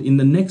going forward in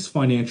the next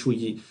financial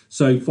year.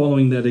 So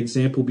following that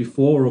example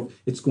before of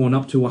it's gone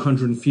up to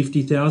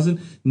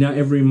 150,000. Now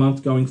every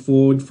month going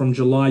forward from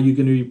July, you're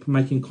going to be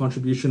making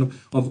contribution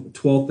of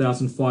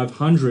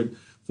 12,500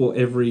 for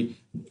every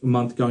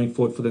month going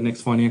forward for the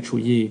next financial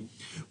year.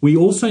 We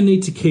also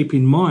need to keep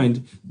in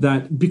mind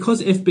that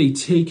because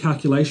FBT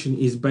calculation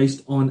is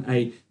based on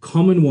a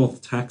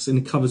Commonwealth tax and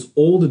it covers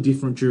all the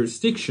different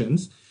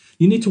jurisdictions,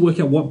 you need to work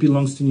out what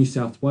belongs to New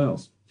South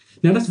Wales.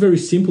 Now, that's very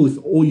simple if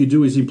all you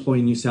do is employ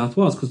in New South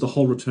Wales, because the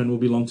whole return will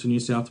belong to New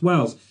South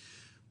Wales.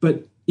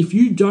 But if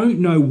you don't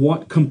know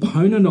what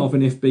component of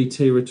an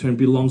FBT return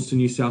belongs to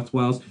New South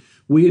Wales,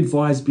 we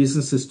advise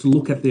businesses to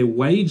look at their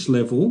wage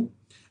level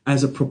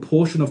as a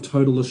proportion of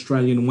total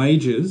Australian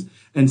wages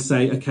and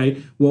say,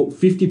 okay, well,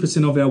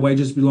 50% of our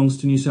wages belongs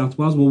to New South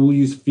Wales. Well, we'll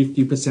use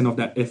 50% of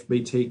that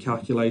FBT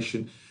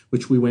calculation,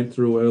 which we went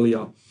through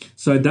earlier.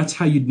 So that's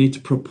how you'd need to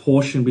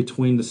proportion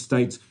between the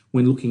states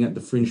when looking at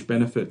the fringe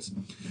benefits.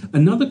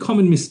 Another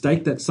common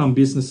mistake that some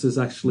businesses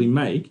actually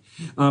make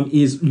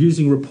is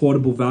using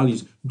reportable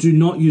values. Do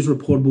not use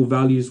reportable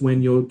values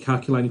when you're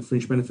calculating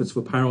fringe benefits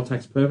for payroll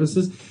tax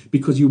purposes,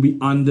 because you'll be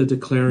under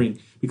declaring.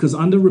 Because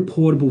under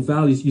reportable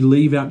values, you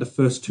leave out the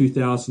first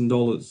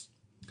 $2,000.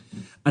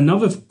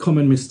 Another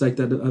common mistake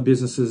that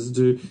businesses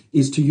do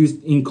is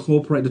to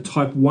incorporate the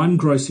type 1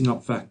 grossing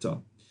up factor.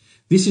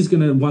 This is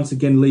going to once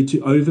again lead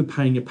to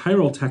overpaying your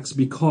payroll tax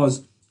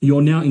because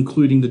you're now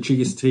including the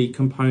GST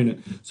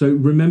component. So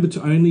remember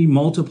to only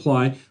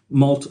multiply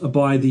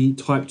by the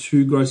type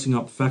 2 grossing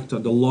up factor,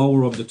 the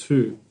lower of the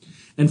two.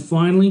 And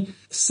finally,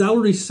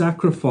 salary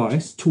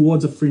sacrifice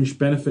towards a fringe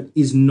benefit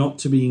is not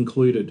to be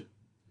included.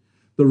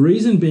 The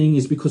reason being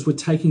is because we're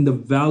taking the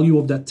value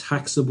of that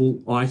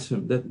taxable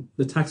item,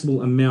 the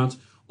taxable amount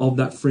of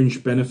that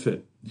fringe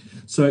benefit.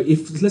 So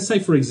if, let's say,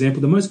 for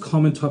example, the most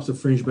common types of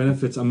fringe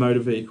benefits are motor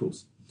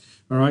vehicles.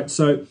 All right,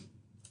 so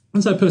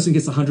once that person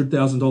gets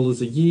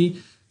 $100,000 a year,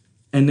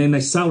 and then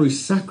they salary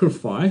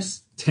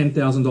sacrifice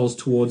 $10,000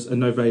 towards a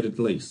novated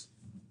lease.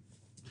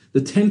 The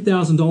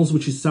 $10,000,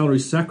 which is salary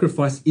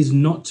sacrifice, is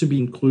not to be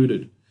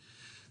included.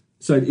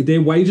 So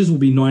their wages will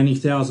be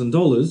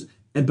 $90,000,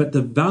 but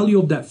the value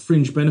of that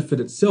fringe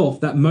benefit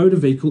itself, that motor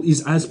vehicle,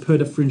 is as per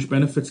the fringe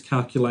benefits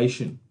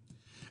calculation.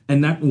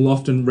 And that will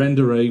often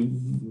render a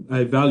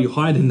value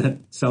higher than that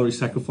salary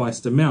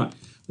sacrificed amount.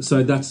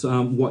 So that's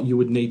what you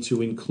would need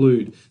to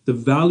include. The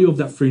value of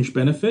that fringe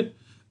benefit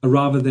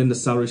rather than the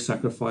salary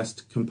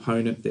sacrificed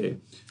component there.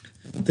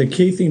 The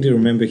key thing to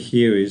remember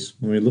here is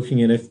when we're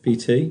looking at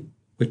FBT,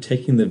 we're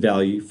taking the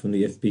value from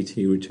the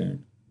FBT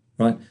return,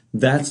 right?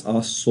 That's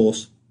our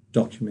source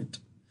document.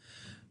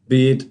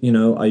 Be it,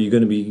 are you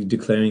going to be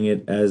declaring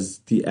it as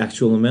the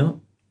actual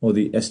amount or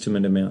the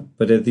estimate amount?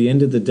 But at the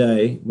end of the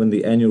day, when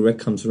the annual rec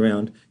comes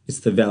around, it's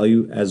the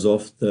value as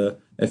of the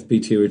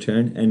FBT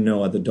return and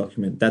no other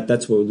document.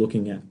 That's what we're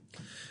looking at.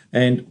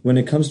 And when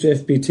it comes to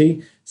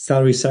FBT,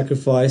 salary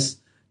sacrifice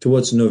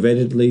towards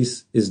novated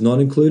lease is not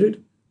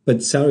included,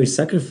 but salary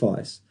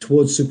sacrifice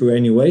towards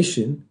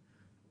superannuation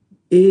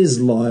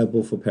is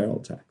liable for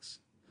payroll tax.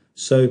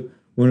 So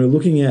when we're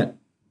looking at,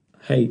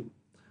 hey,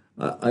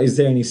 is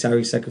there any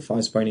salary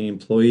sacrifice by any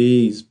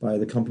employees, by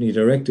the company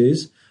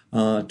directors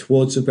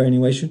towards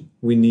superannuation?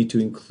 We need to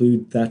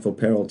include that for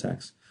payroll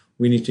tax.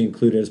 We need to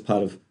include it as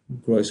part of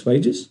gross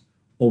wages,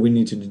 or we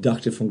need to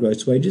deduct it from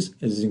gross wages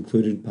as is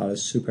included part of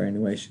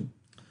superannuation.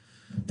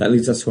 That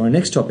leads us to our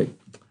next topic.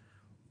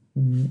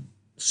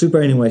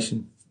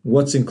 Superannuation.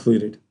 What's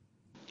included?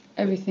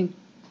 Everything.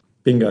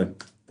 Bingo.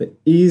 The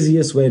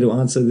easiest way to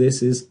answer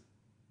this is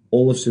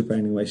all of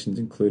superannuation is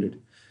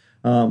included.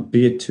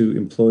 Be it to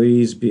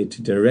employees, be it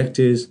to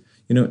directors,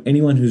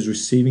 anyone who's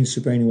receiving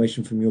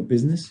superannuation from your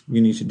business,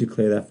 you need to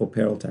declare that for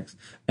payroll tax.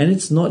 And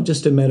it's not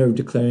just a matter of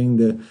declaring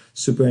the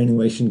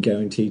superannuation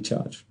guarantee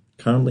charge.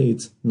 Currently,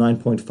 it's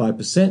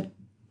 9.5%.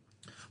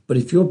 But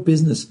if your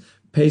business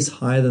pays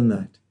higher than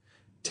that,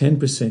 10%,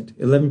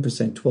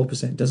 11%,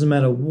 12%, doesn't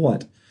matter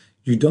what,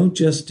 you don't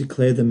just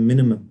declare the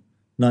minimum,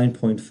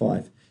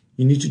 9.5.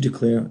 You need to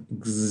declare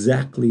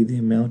exactly the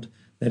amount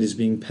that is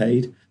being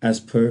paid as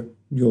per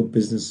your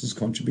business's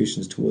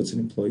contributions towards an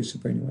employee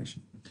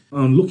superannuation.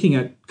 Looking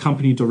at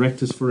company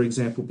directors, for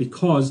example,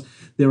 because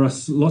there are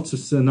lots of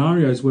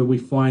scenarios where we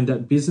find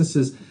that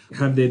businesses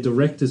have their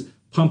directors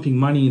pumping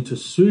money into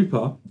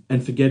super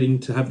and forgetting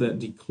to have that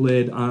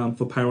declared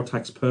for payroll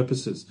tax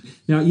purposes.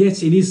 Now,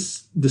 yes, it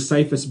is the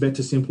safest bet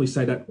to simply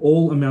say that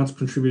all amounts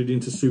contributed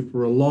into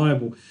super are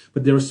liable,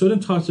 but there are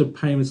certain types of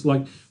payments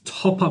like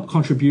top-up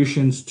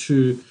contributions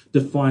to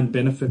defined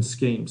benefit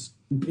schemes.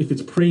 If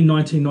it's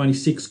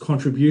pre-1996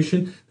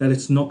 contribution, that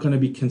it's not going to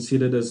be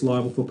considered as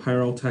liable for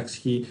payroll tax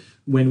here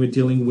when we're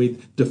dealing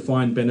with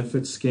defined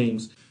benefit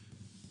schemes.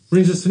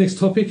 Brings us to the next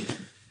topic.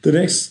 The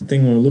next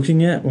thing we're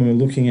looking at when we're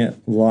looking at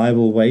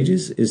liable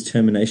wages is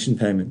termination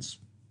payments.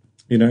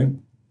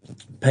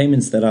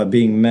 payments that are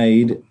being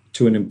made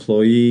to an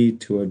employee,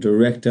 to a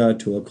director,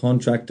 to a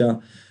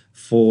contractor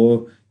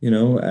for,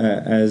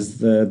 as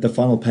the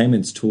final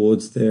payments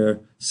towards their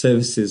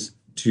services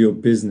to your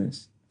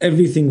business.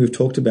 Everything we've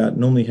talked about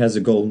normally has a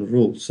golden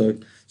rule. So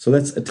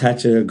let's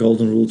attach a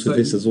golden rule to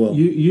this as well.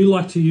 You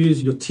like to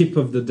use your tip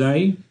of the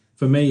day.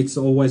 For me, it's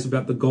always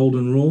about the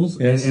golden rules.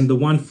 Yes. And the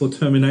one for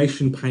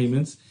termination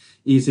payments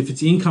is if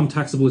it's income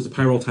taxable, it's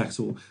payroll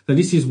taxable. So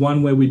this is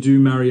one where we do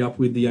marry up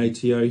with the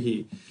ATO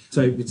here.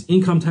 So if it's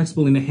income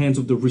taxable in the hands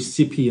of the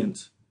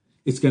recipient,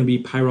 it's going to be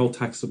payroll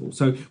taxable.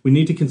 So we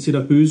need to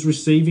consider who's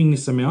receiving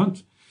this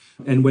amount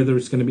and whether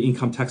it's going to be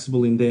income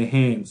taxable in their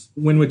hands.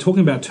 When we're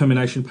talking about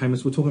termination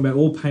payments, we're talking about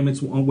all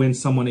payments when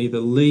someone either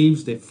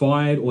leaves, they're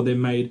fired, or they're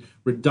made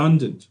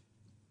redundant,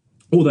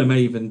 or they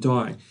may even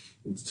die.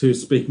 To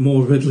speak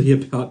more readily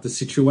about the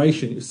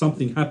situation, if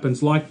something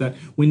happens like that,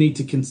 we need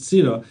to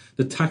consider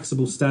the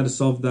taxable status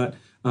of that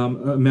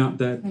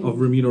amount of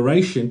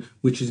remuneration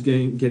which is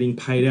getting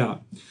paid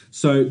out.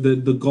 So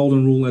the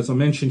golden rule, as I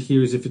mentioned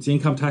here, is if it's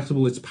income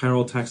taxable, it's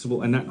payroll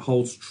taxable, and that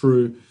holds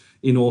true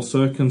in all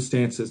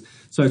circumstances.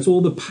 So it's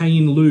all the pay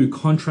in lieu,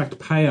 contract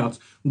payouts,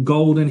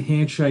 golden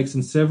handshakes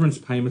and severance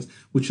payments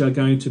which are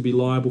going to be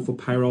liable for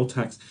payroll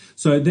tax.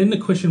 So then the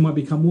question might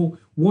become, well,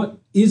 what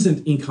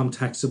isn't income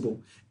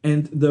taxable?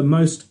 And the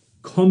most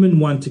common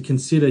one to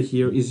consider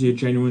here is your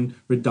genuine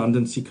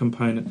redundancy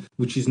component,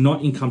 which is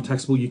not income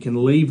taxable. You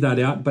can leave that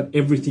out, but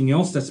everything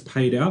else that's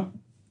paid out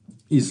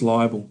is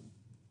liable.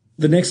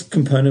 The next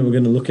component we're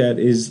going to look at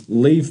is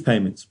leave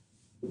payments.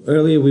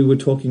 Earlier we were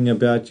talking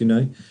about,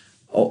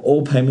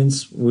 all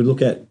payments we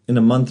look at in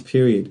a month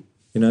period.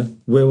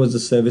 Where was the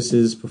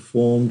services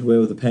performed, where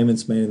were the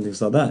payments made and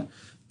things like that.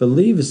 But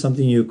leave is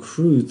something you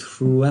accrue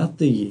throughout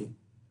the year.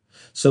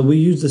 So we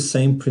use the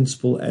same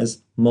principle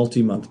as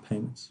multi-month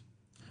payments.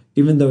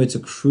 Even though it's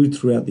accrued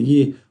throughout the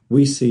year,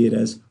 we see it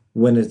as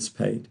when it's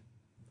paid.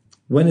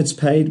 When it's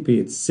paid, be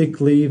it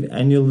sick leave,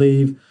 annual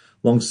leave,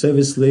 long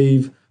service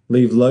leave,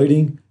 leave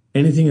loading,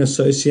 anything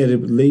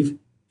associated with leave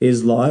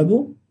is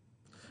liable.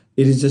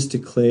 It is just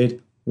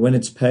declared when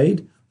it's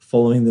paid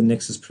following the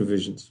nexus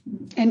provisions.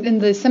 And in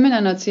the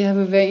seminar notes, you have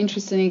a very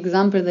interesting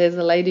example. There's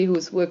a lady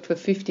who's worked for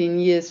 15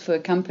 years for a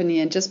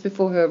company, and just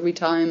before her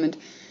retirement,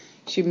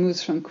 she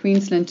moves from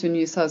Queensland to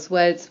New South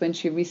Wales when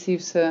she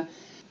receives her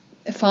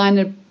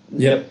final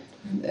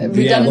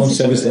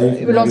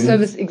redundancy,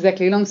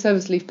 long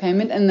service leave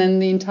payment, and then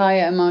the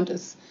entire amount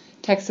is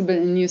taxable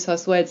in New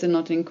South Wales and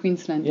not in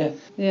Queensland.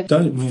 Yeah.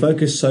 Don't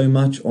focus so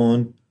much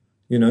on,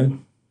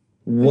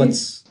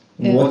 what's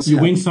you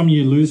win some,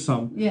 you lose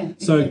some. Yeah.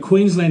 So exactly.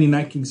 Queensland, in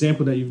that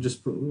example that you've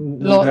just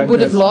would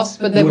have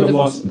lost, but they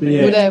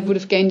would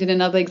have gained in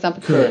another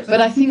example. Correct. But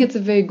I think it's a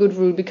very good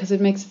rule because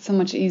it makes it so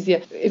much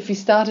easier. If we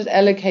started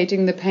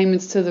allocating the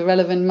payments to the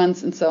relevant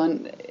months and so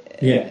on,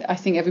 I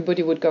think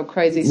everybody would go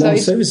crazy. Long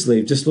service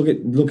leave. Just look at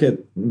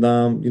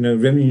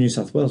Revenue New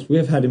South Wales. We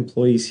have had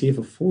employees here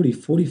for 40,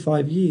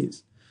 45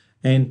 years,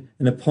 and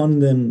upon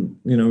them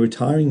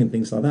retiring and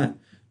things like that,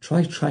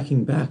 try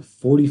tracking back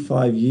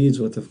 45 years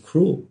worth of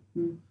accrual.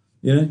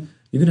 You're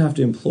going to have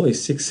to employ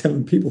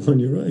 6-7 people on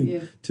your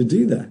own to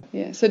do that.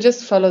 Yeah, so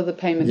just follow the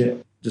payment. Yeah,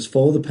 just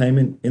follow the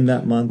payment in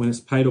that month. When it's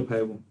paid or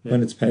payable. Yeah.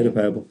 When it's paid or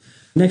payable.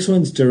 Next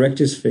one's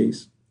director's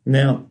fees.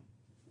 Now,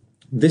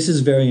 this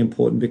is very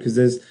important because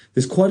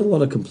there's quite a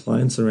lot of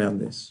compliance around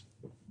this,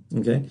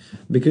 okay?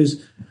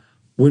 Because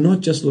we're not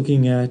just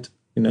looking at,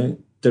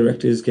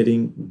 directors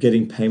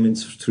getting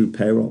payments through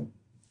payroll,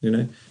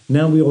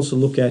 Now we also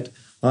look at,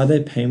 are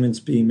there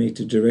payments being made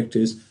to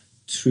directors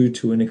through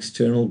to an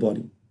external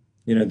body,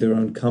 their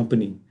own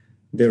company,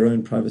 their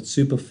own private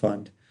super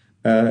fund,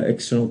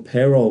 external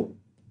payroll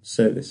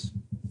service,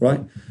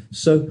 right?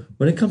 So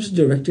when it comes to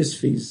directors'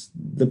 fees,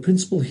 the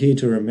principle here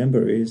to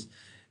remember is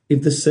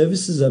if the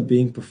services are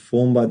being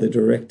performed by the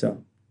director,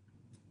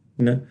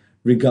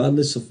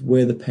 regardless of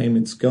where the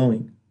payment's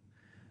going,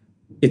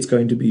 it's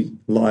going to be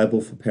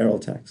liable for payroll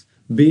tax,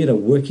 be it a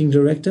working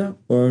director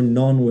or a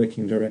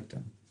non-working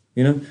director.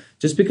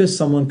 Just because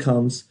someone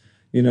comes,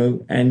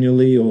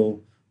 annually or,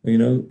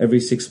 every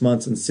 6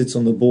 months and sits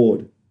on the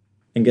board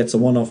and gets a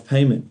one-off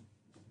payment,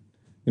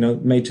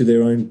 made to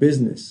their own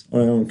business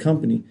or their own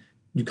company,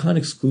 you can't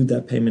exclude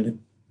that payment,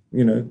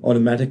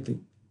 automatically.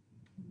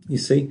 You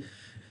see,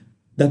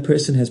 that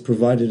person has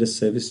provided a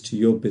service to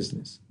your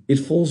business. It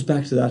falls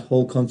back to that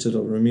whole concept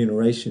of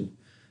remuneration.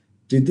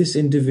 Did this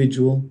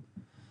individual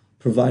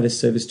provide a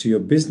service to your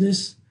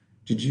business?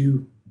 Did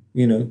you,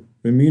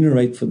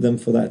 remunerate for them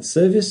for that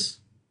service?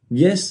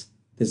 Yes,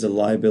 there's a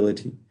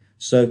liability.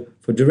 So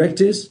for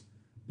directors,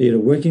 be it a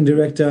working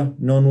director,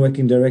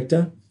 non-working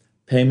director,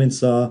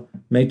 payments are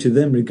made to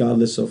them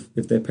regardless of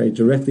if they're paid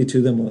directly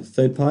to them or a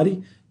third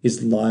party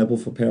is liable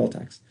for payroll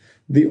tax.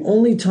 The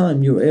only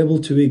time you're able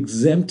to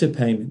exempt a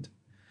payment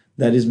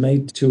that is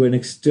made to an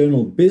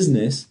external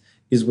business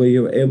is where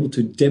you're able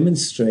to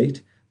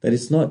demonstrate that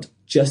it's not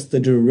just the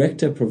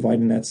director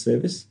providing that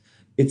service,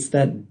 it's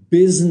that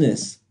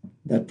business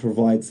that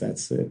provides that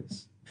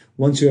service.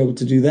 Once you're able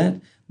to do that,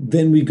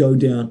 then we go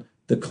down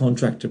the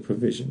contractor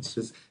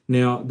provisions.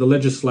 Now, the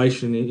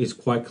legislation is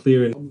quite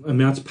clear, and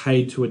amounts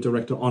paid to a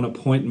director on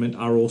appointment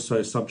are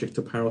also subject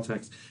to payroll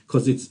tax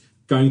because it's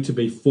going to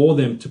be for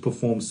them to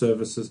perform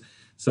services.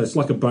 So it's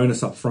like a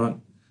bonus up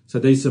front. So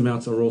these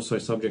amounts are also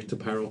subject to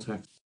payroll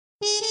tax.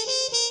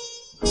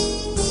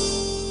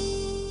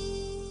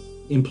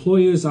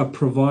 Employers are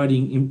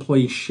providing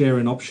employee share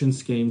and option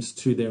schemes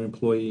to their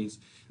employees.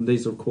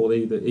 These are called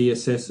either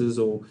ESSs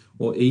or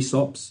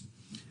ESOPs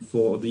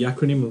for the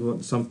acronym of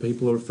what some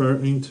people are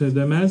referring to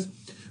them as,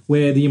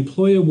 where the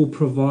employer will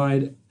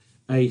provide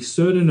a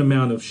certain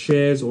amount of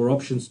shares or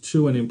options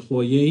to an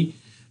employee,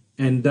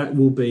 and that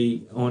will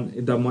be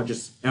they might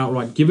just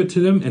outright give it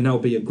to them, and there'll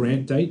be a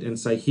grant date and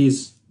say,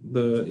 here's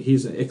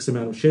X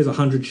amount of shares,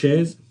 100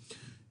 shares,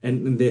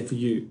 and they're for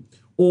you.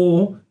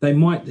 Or they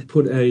might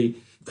put a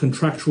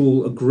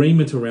contractual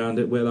agreement around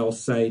it where they'll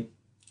say,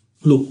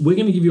 look, we're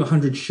going to give you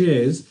 100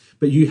 shares,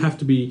 but you have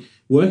to be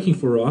working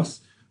for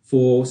us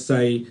for,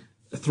 say,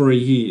 3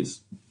 years.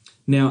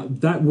 Now,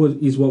 that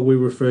is what we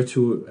refer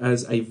to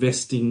as a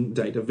vesting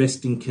date, a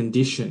vesting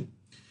condition.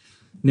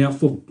 Now,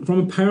 from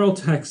a payroll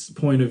tax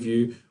point of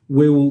view,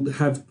 we will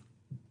have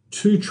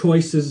two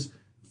choices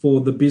for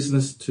the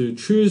business to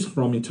choose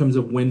from in terms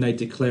of when they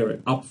declare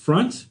it. Up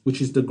front, which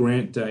is the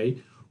grant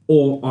day,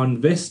 or on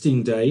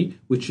vesting day,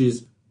 which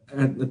is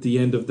at the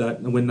end of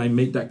that, when they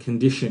meet that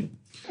condition.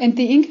 And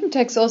the income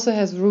tax also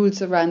has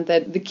rules around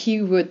that. The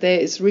key word there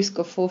is risk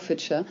of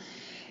forfeiture.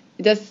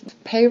 Does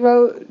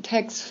payroll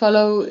tax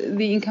follow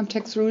the income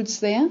tax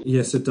rules there?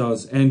 Yes, it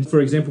does. And for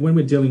example, when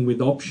we're dealing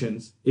with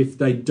options, if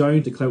they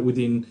don't declare it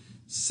within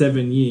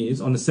 7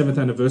 years, on the 7th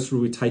anniversary,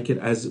 we take it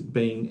as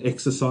being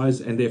exercised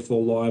and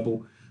therefore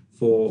liable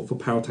for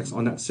payroll tax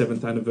on that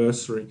 7th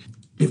anniversary.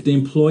 If the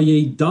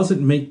employee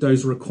doesn't meet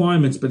those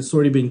requirements, but it's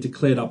already been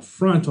declared up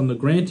front on the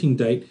granting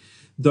date,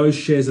 those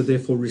shares are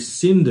therefore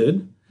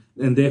rescinded,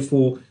 and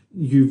therefore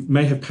you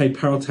may have paid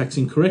payroll tax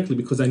incorrectly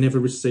because they never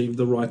received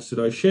the rights to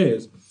those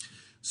shares.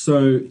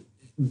 So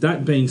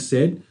that being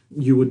said,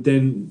 you'd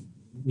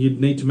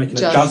need to make an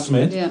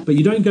adjustment, but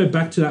you don't go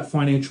back to that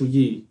financial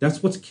year.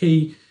 That's what's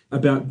key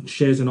about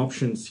shares and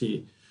options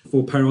here.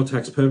 For payroll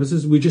tax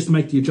purposes, we just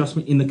make the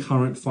adjustment in the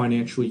current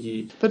financial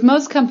year. But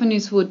most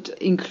companies would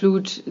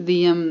include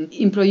the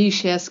employee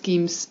share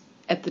schemes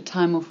at the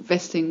time of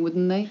vesting,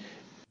 wouldn't they?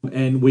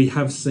 And we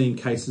have seen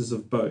cases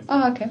of both.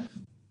 Oh, okay.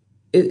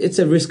 It's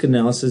a risk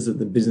analysis that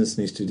the business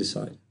needs to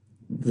decide.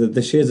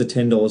 The shares are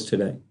 $10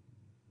 today.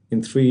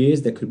 In 3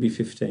 years, that could be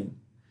 15.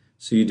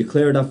 So you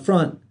declare it up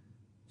front,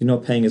 you're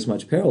not paying as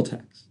much payroll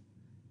tax.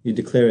 You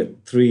declare it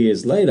 3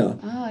 years later,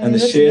 and the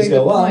shares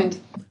go up,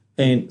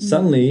 and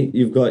suddenly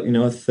you've got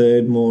a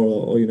third more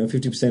or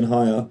 50%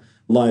 higher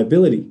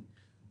liability.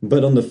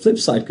 But on the flip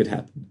side could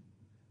happen.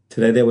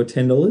 Today they were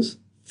 $10,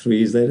 3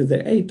 years later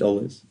they're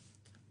 $8.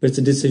 But it's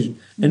a decision.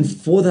 And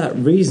for that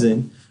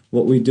reason,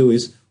 what we do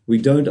is we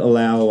don't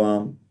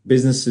allow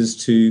businesses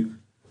to,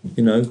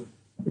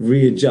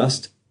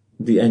 readjust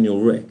the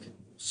annual rec.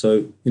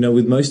 So,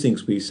 with most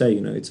things we say,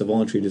 it's a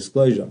voluntary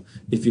disclosure.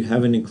 If you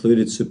haven't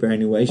included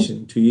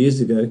superannuation 2 years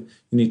ago,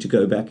 you need to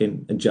go back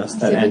and adjust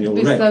that annual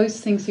rec. With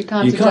those things you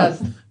can't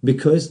adjust.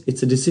 Because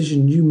it's a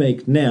decision you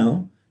make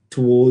now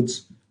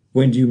towards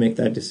when do you make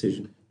that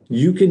decision.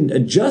 You can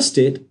adjust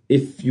it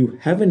if you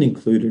haven't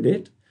included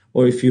it,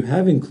 or if you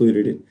have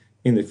included it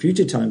in the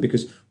future time,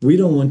 because we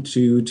don't want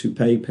you to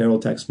pay payroll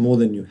tax more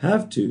than you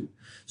have to.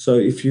 So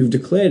if you've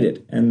declared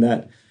it and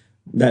that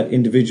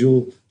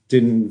individual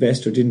didn't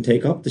invest or didn't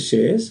take up the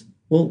shares,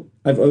 well,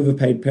 I've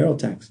overpaid payroll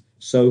tax.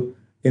 So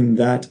in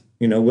that,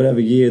 whatever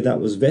year that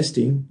was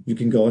vesting, you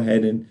can go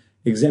ahead and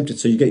exempt it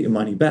so you get your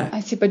money back. I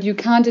see, but you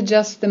can't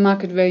adjust the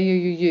market value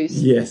you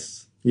use.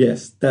 Yes.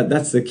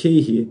 That's the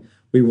key here.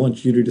 We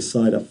want you to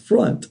decide up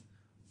front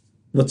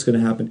what's going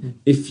to happen.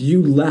 If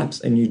you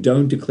lapse and you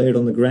don't declare it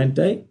on the grant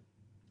date,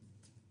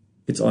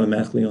 it's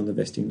automatically on the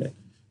vesting date.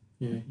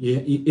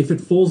 Yeah. If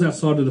it falls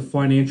outside of the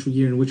financial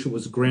year in which it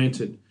was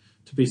granted,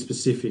 to be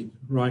specific,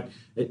 right,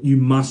 you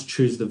must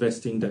choose the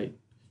vesting date.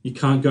 You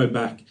can't go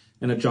back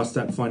and adjust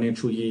that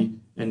financial year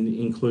and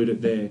include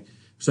it there.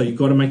 So you've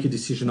got to make a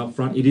decision up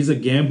front. It is a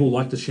gamble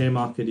like the share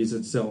market is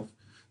itself.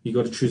 You've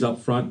got to choose up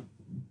front,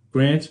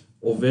 grant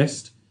or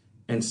vest,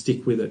 and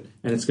stick with it.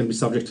 And it's going to be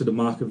subject to the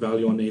market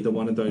value on either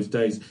one of those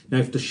days. Now,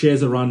 if the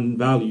shares are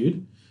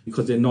unvalued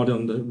because they're not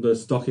on the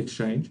stock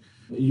exchange,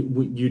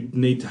 you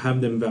need to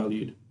have them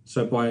valued.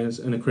 So by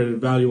an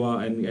accredited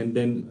valuer and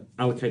then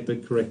allocate the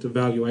correct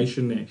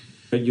valuation there.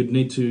 You'd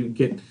need to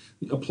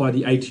apply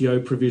the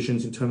ATO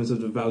provisions in terms of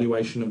the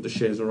valuation of the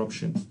shares or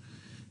options.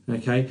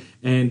 Okay,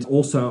 and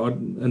also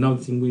another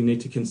thing we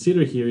need to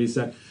consider here is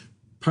that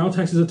payroll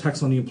tax is a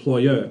tax on the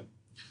employer.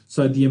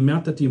 So the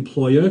amount that the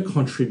employer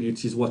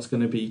contributes is what's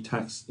going to be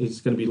taxed,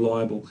 is going to be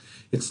liable.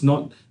 It's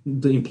not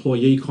the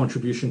employee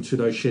contribution to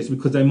those shares,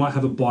 because they might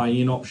have a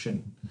buy-in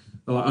option.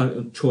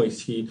 A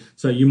choice here.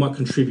 So you might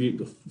contribute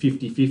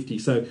 50-50.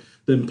 So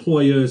the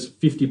employer's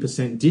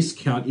 50%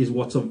 discount is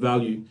what's of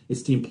value.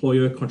 It's the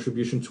employer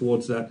contribution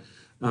towards that,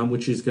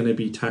 which is going to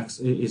be tax,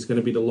 is going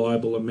to be the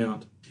liable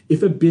amount.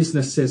 If a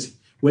business says,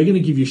 we're going to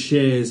give you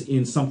shares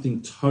in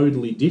something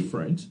totally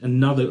different,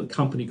 another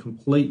company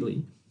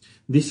completely,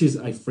 this is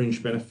a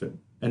fringe benefit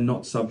and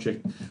not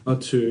subject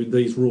to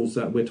these rules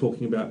that we're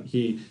talking about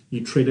here.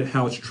 You treat it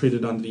how it's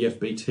treated under the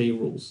FBT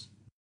rules.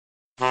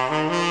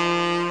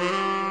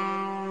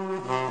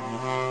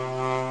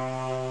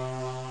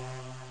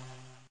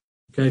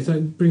 Okay, so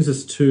it brings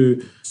us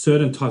to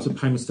certain types of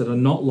payments that are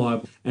not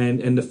liable,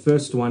 and the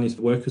first one is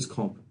workers'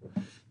 comp.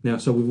 Now,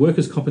 so with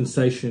workers'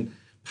 compensation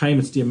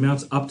payments, the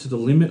amounts up to the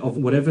limit of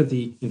whatever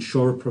the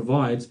insurer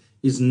provides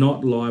is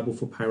not liable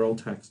for payroll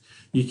tax.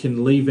 You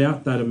can leave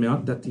out that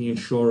amount that the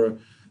insurer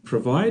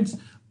provides.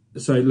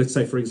 So let's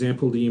say, for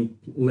example,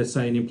 let's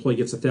say an employee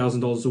gets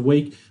 $1,000 a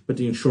week, but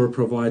the insurer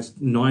provides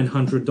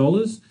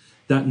 $900.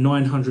 That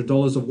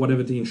 $900 of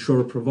whatever the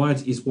insurer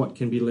provides is what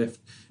can be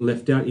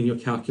left out in your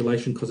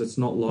calculation because it's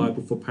not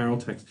liable for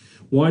payroll tax.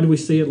 Why do we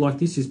see it like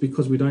this? Is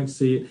because we don't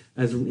see it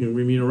as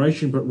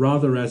remuneration, but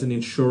rather as an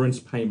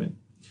insurance payment.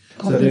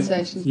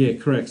 Compensation. Yeah,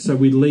 correct. So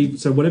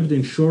whatever the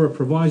insurer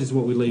provides is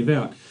what we leave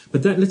out.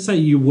 But let's say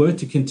you were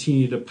to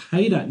continue to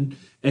pay that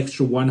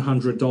extra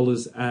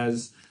 $100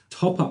 as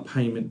top-up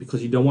payment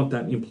because you don't want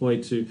that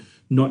employee to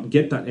not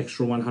get that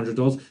extra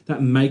 $100,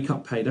 that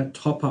make-up pay, that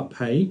top-up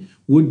pay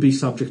would be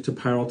subject to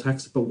payroll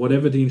tax, but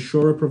whatever the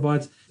insurer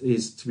provides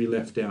is to be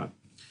left out.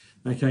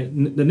 Okay,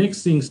 the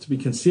next things to be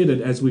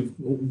considered, as we've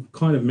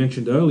kind of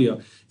mentioned earlier,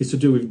 is to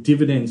do with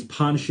dividends,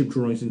 partnership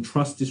drawings, and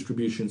trust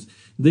distributions.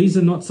 These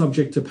are not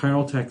subject to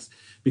payroll tax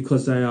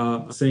because they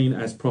are seen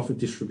as profit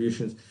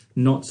distributions,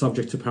 not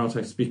subject to payroll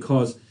tax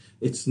because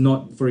it's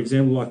not, for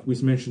example, like we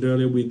mentioned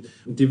earlier with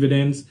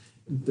dividends,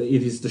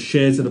 it is the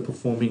shares that are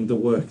performing the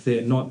work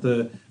there, not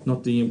the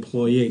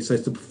employee. So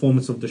it's the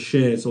performance of the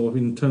shares, or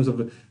in terms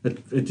of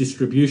a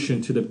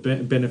distribution to the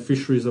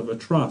beneficiaries of a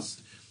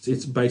trust,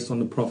 it's based on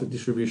the profit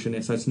distribution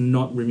there. So it's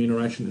not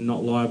remuneration and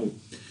not liable.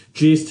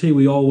 GST,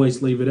 we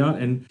always leave it out,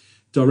 and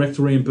direct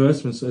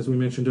reimbursements, as we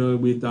mentioned earlier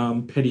with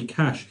petty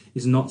cash,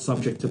 is not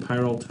subject to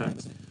payroll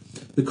tax.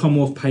 The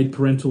Commonwealth paid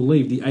parental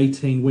leave, the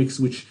 18 weeks,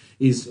 which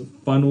is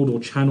funneled or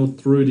channeled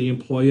through the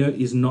employer,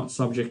 is not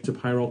subject to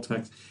payroll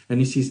tax.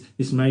 And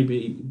this may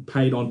be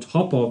paid on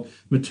top of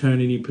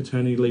maternity,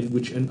 paternity leave,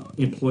 which an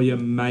employer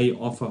may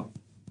offer.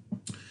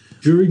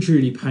 Jury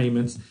duty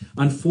payments.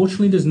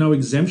 Unfortunately, there's no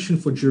exemption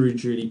for jury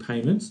duty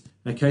payments.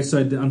 Okay, so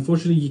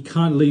unfortunately, you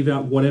can't leave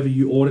out whatever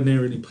you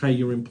ordinarily pay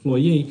your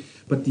employee,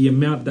 but the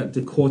amount that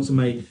the courts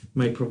may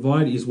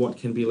provide is what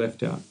can be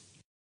left out.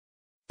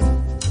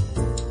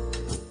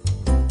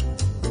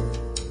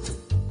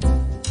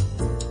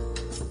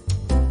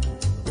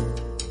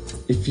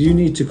 If you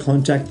need to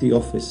contact the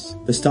office,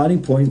 the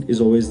starting point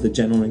is always the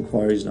general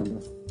inquiries number,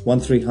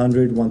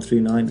 1300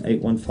 139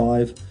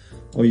 815,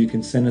 or you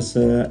can send us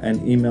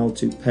an email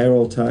to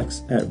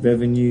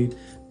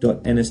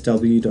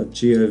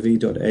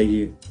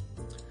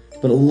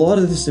payrolltax@revenue.nsw.gov.au. But a lot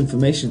of this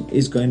information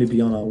is going to be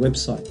on our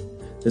website.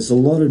 There's a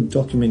lot of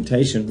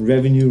documentation,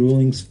 revenue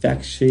rulings,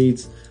 fact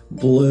sheets,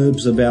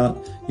 blurbs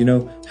about,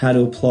 how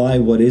to apply,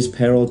 what is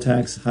payroll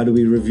tax, how do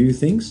we review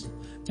things.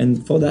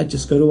 And for that,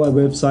 just go to our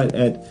website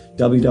at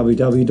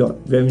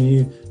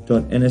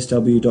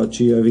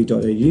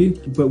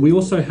www.revenue.nsw.gov.au. But we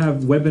also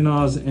have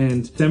webinars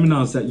and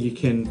seminars that you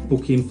can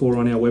book in for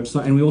on our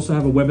website. And we also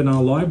have a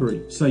webinar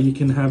library. So you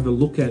can have a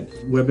look at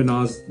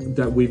webinars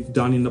that we've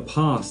done in the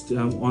past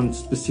on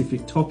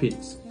specific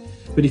topics.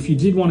 But if you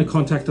did want to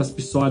contact us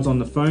besides on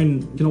the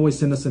phone, you can always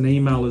send us an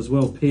email as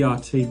well,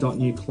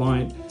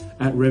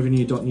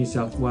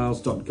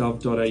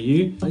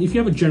 prt.newclient@revenue.newsouthwales.gov.au. If you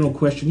have a general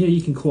question,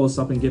 you can call us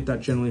up and get that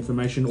general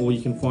information, or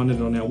you can find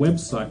it on our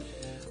website.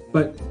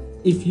 But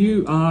if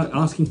you are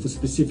asking for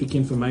specific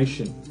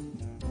information,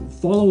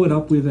 follow it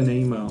up with an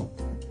email.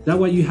 That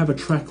way you have a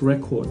track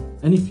record.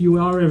 And if you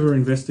are ever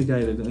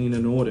investigated in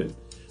an audit,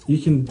 you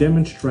can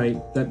demonstrate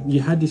that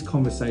you had this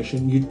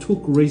conversation, you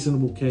took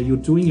reasonable care, you're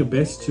doing your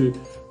best to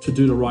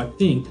do the right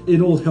thing.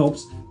 It all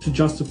helps to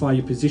justify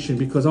your position,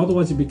 because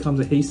otherwise it becomes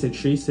a he said,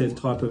 she said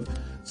type of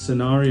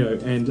scenario,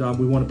 and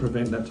we want to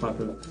prevent that type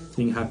of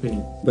thing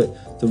happening.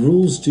 But the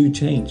rules do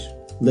change.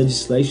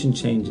 Legislation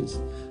changes.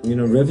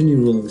 Revenue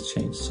rulings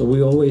change. So we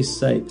always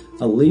say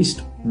at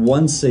least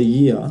once a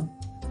year,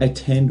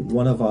 attend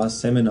one of our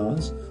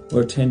seminars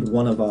or attend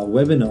one of our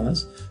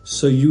webinars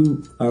so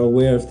you are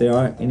aware if there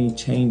are any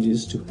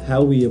changes to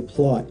how we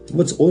apply.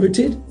 What's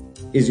audited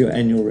is your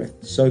annual rec.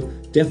 So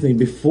definitely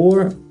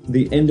before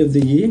the end of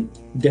the year,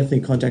 definitely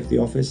contact the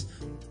office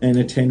and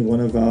attend one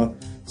of our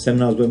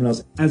seminars,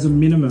 webinars. As a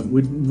minimum,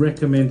 we'd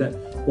recommend that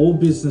all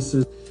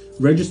businesses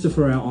register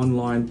for our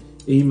online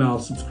email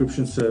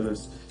subscription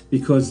service,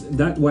 because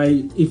that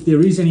way, if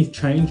there is any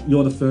change,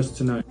 you're the first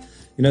to know.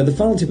 The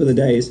final tip of the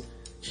day is,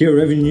 here at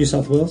Revenue New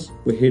South Wales,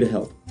 we're here to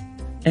help.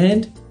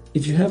 And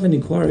if you have an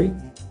inquiry,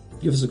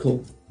 give us a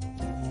call.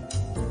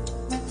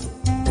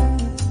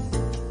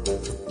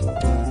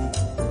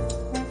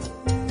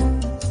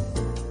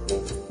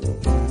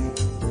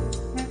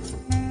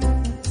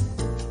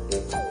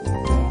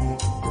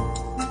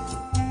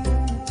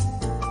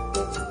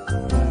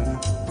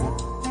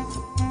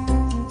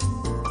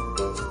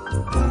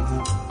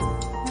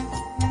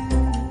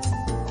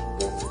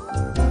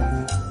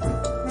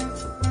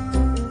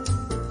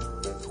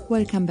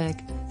 Welcome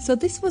back. So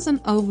this was an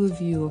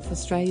overview of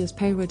Australia's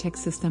payroll tax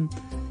system.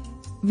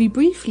 We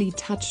briefly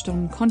touched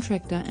on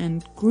contractor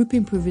and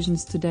grouping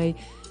provisions today,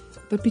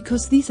 but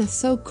because these are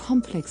so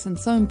complex and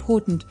so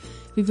important,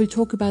 we will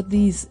talk about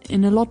these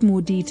in a lot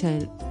more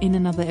detail in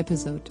another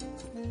episode.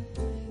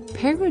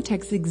 Payroll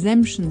tax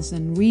exemptions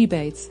and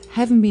rebates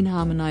haven't been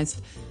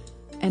harmonised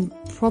and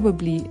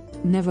probably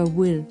never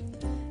will.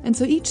 And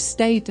so each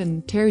state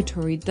and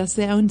territory does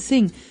their own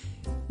thing,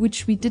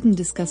 which we didn't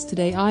discuss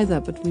today either,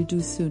 but we'll do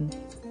soon.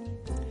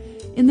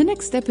 In the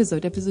next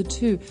episode, episode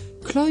 2,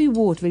 Chloe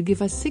Ward will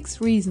give us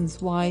 6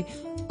 reasons why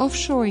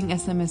offshoring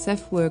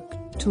SMSF work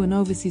to an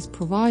overseas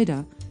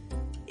provider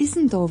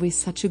isn't always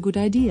such a good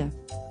idea.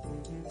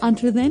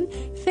 Until then,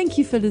 thank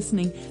you for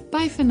listening.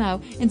 Bye for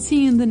now, and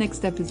see you in the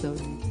next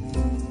episode.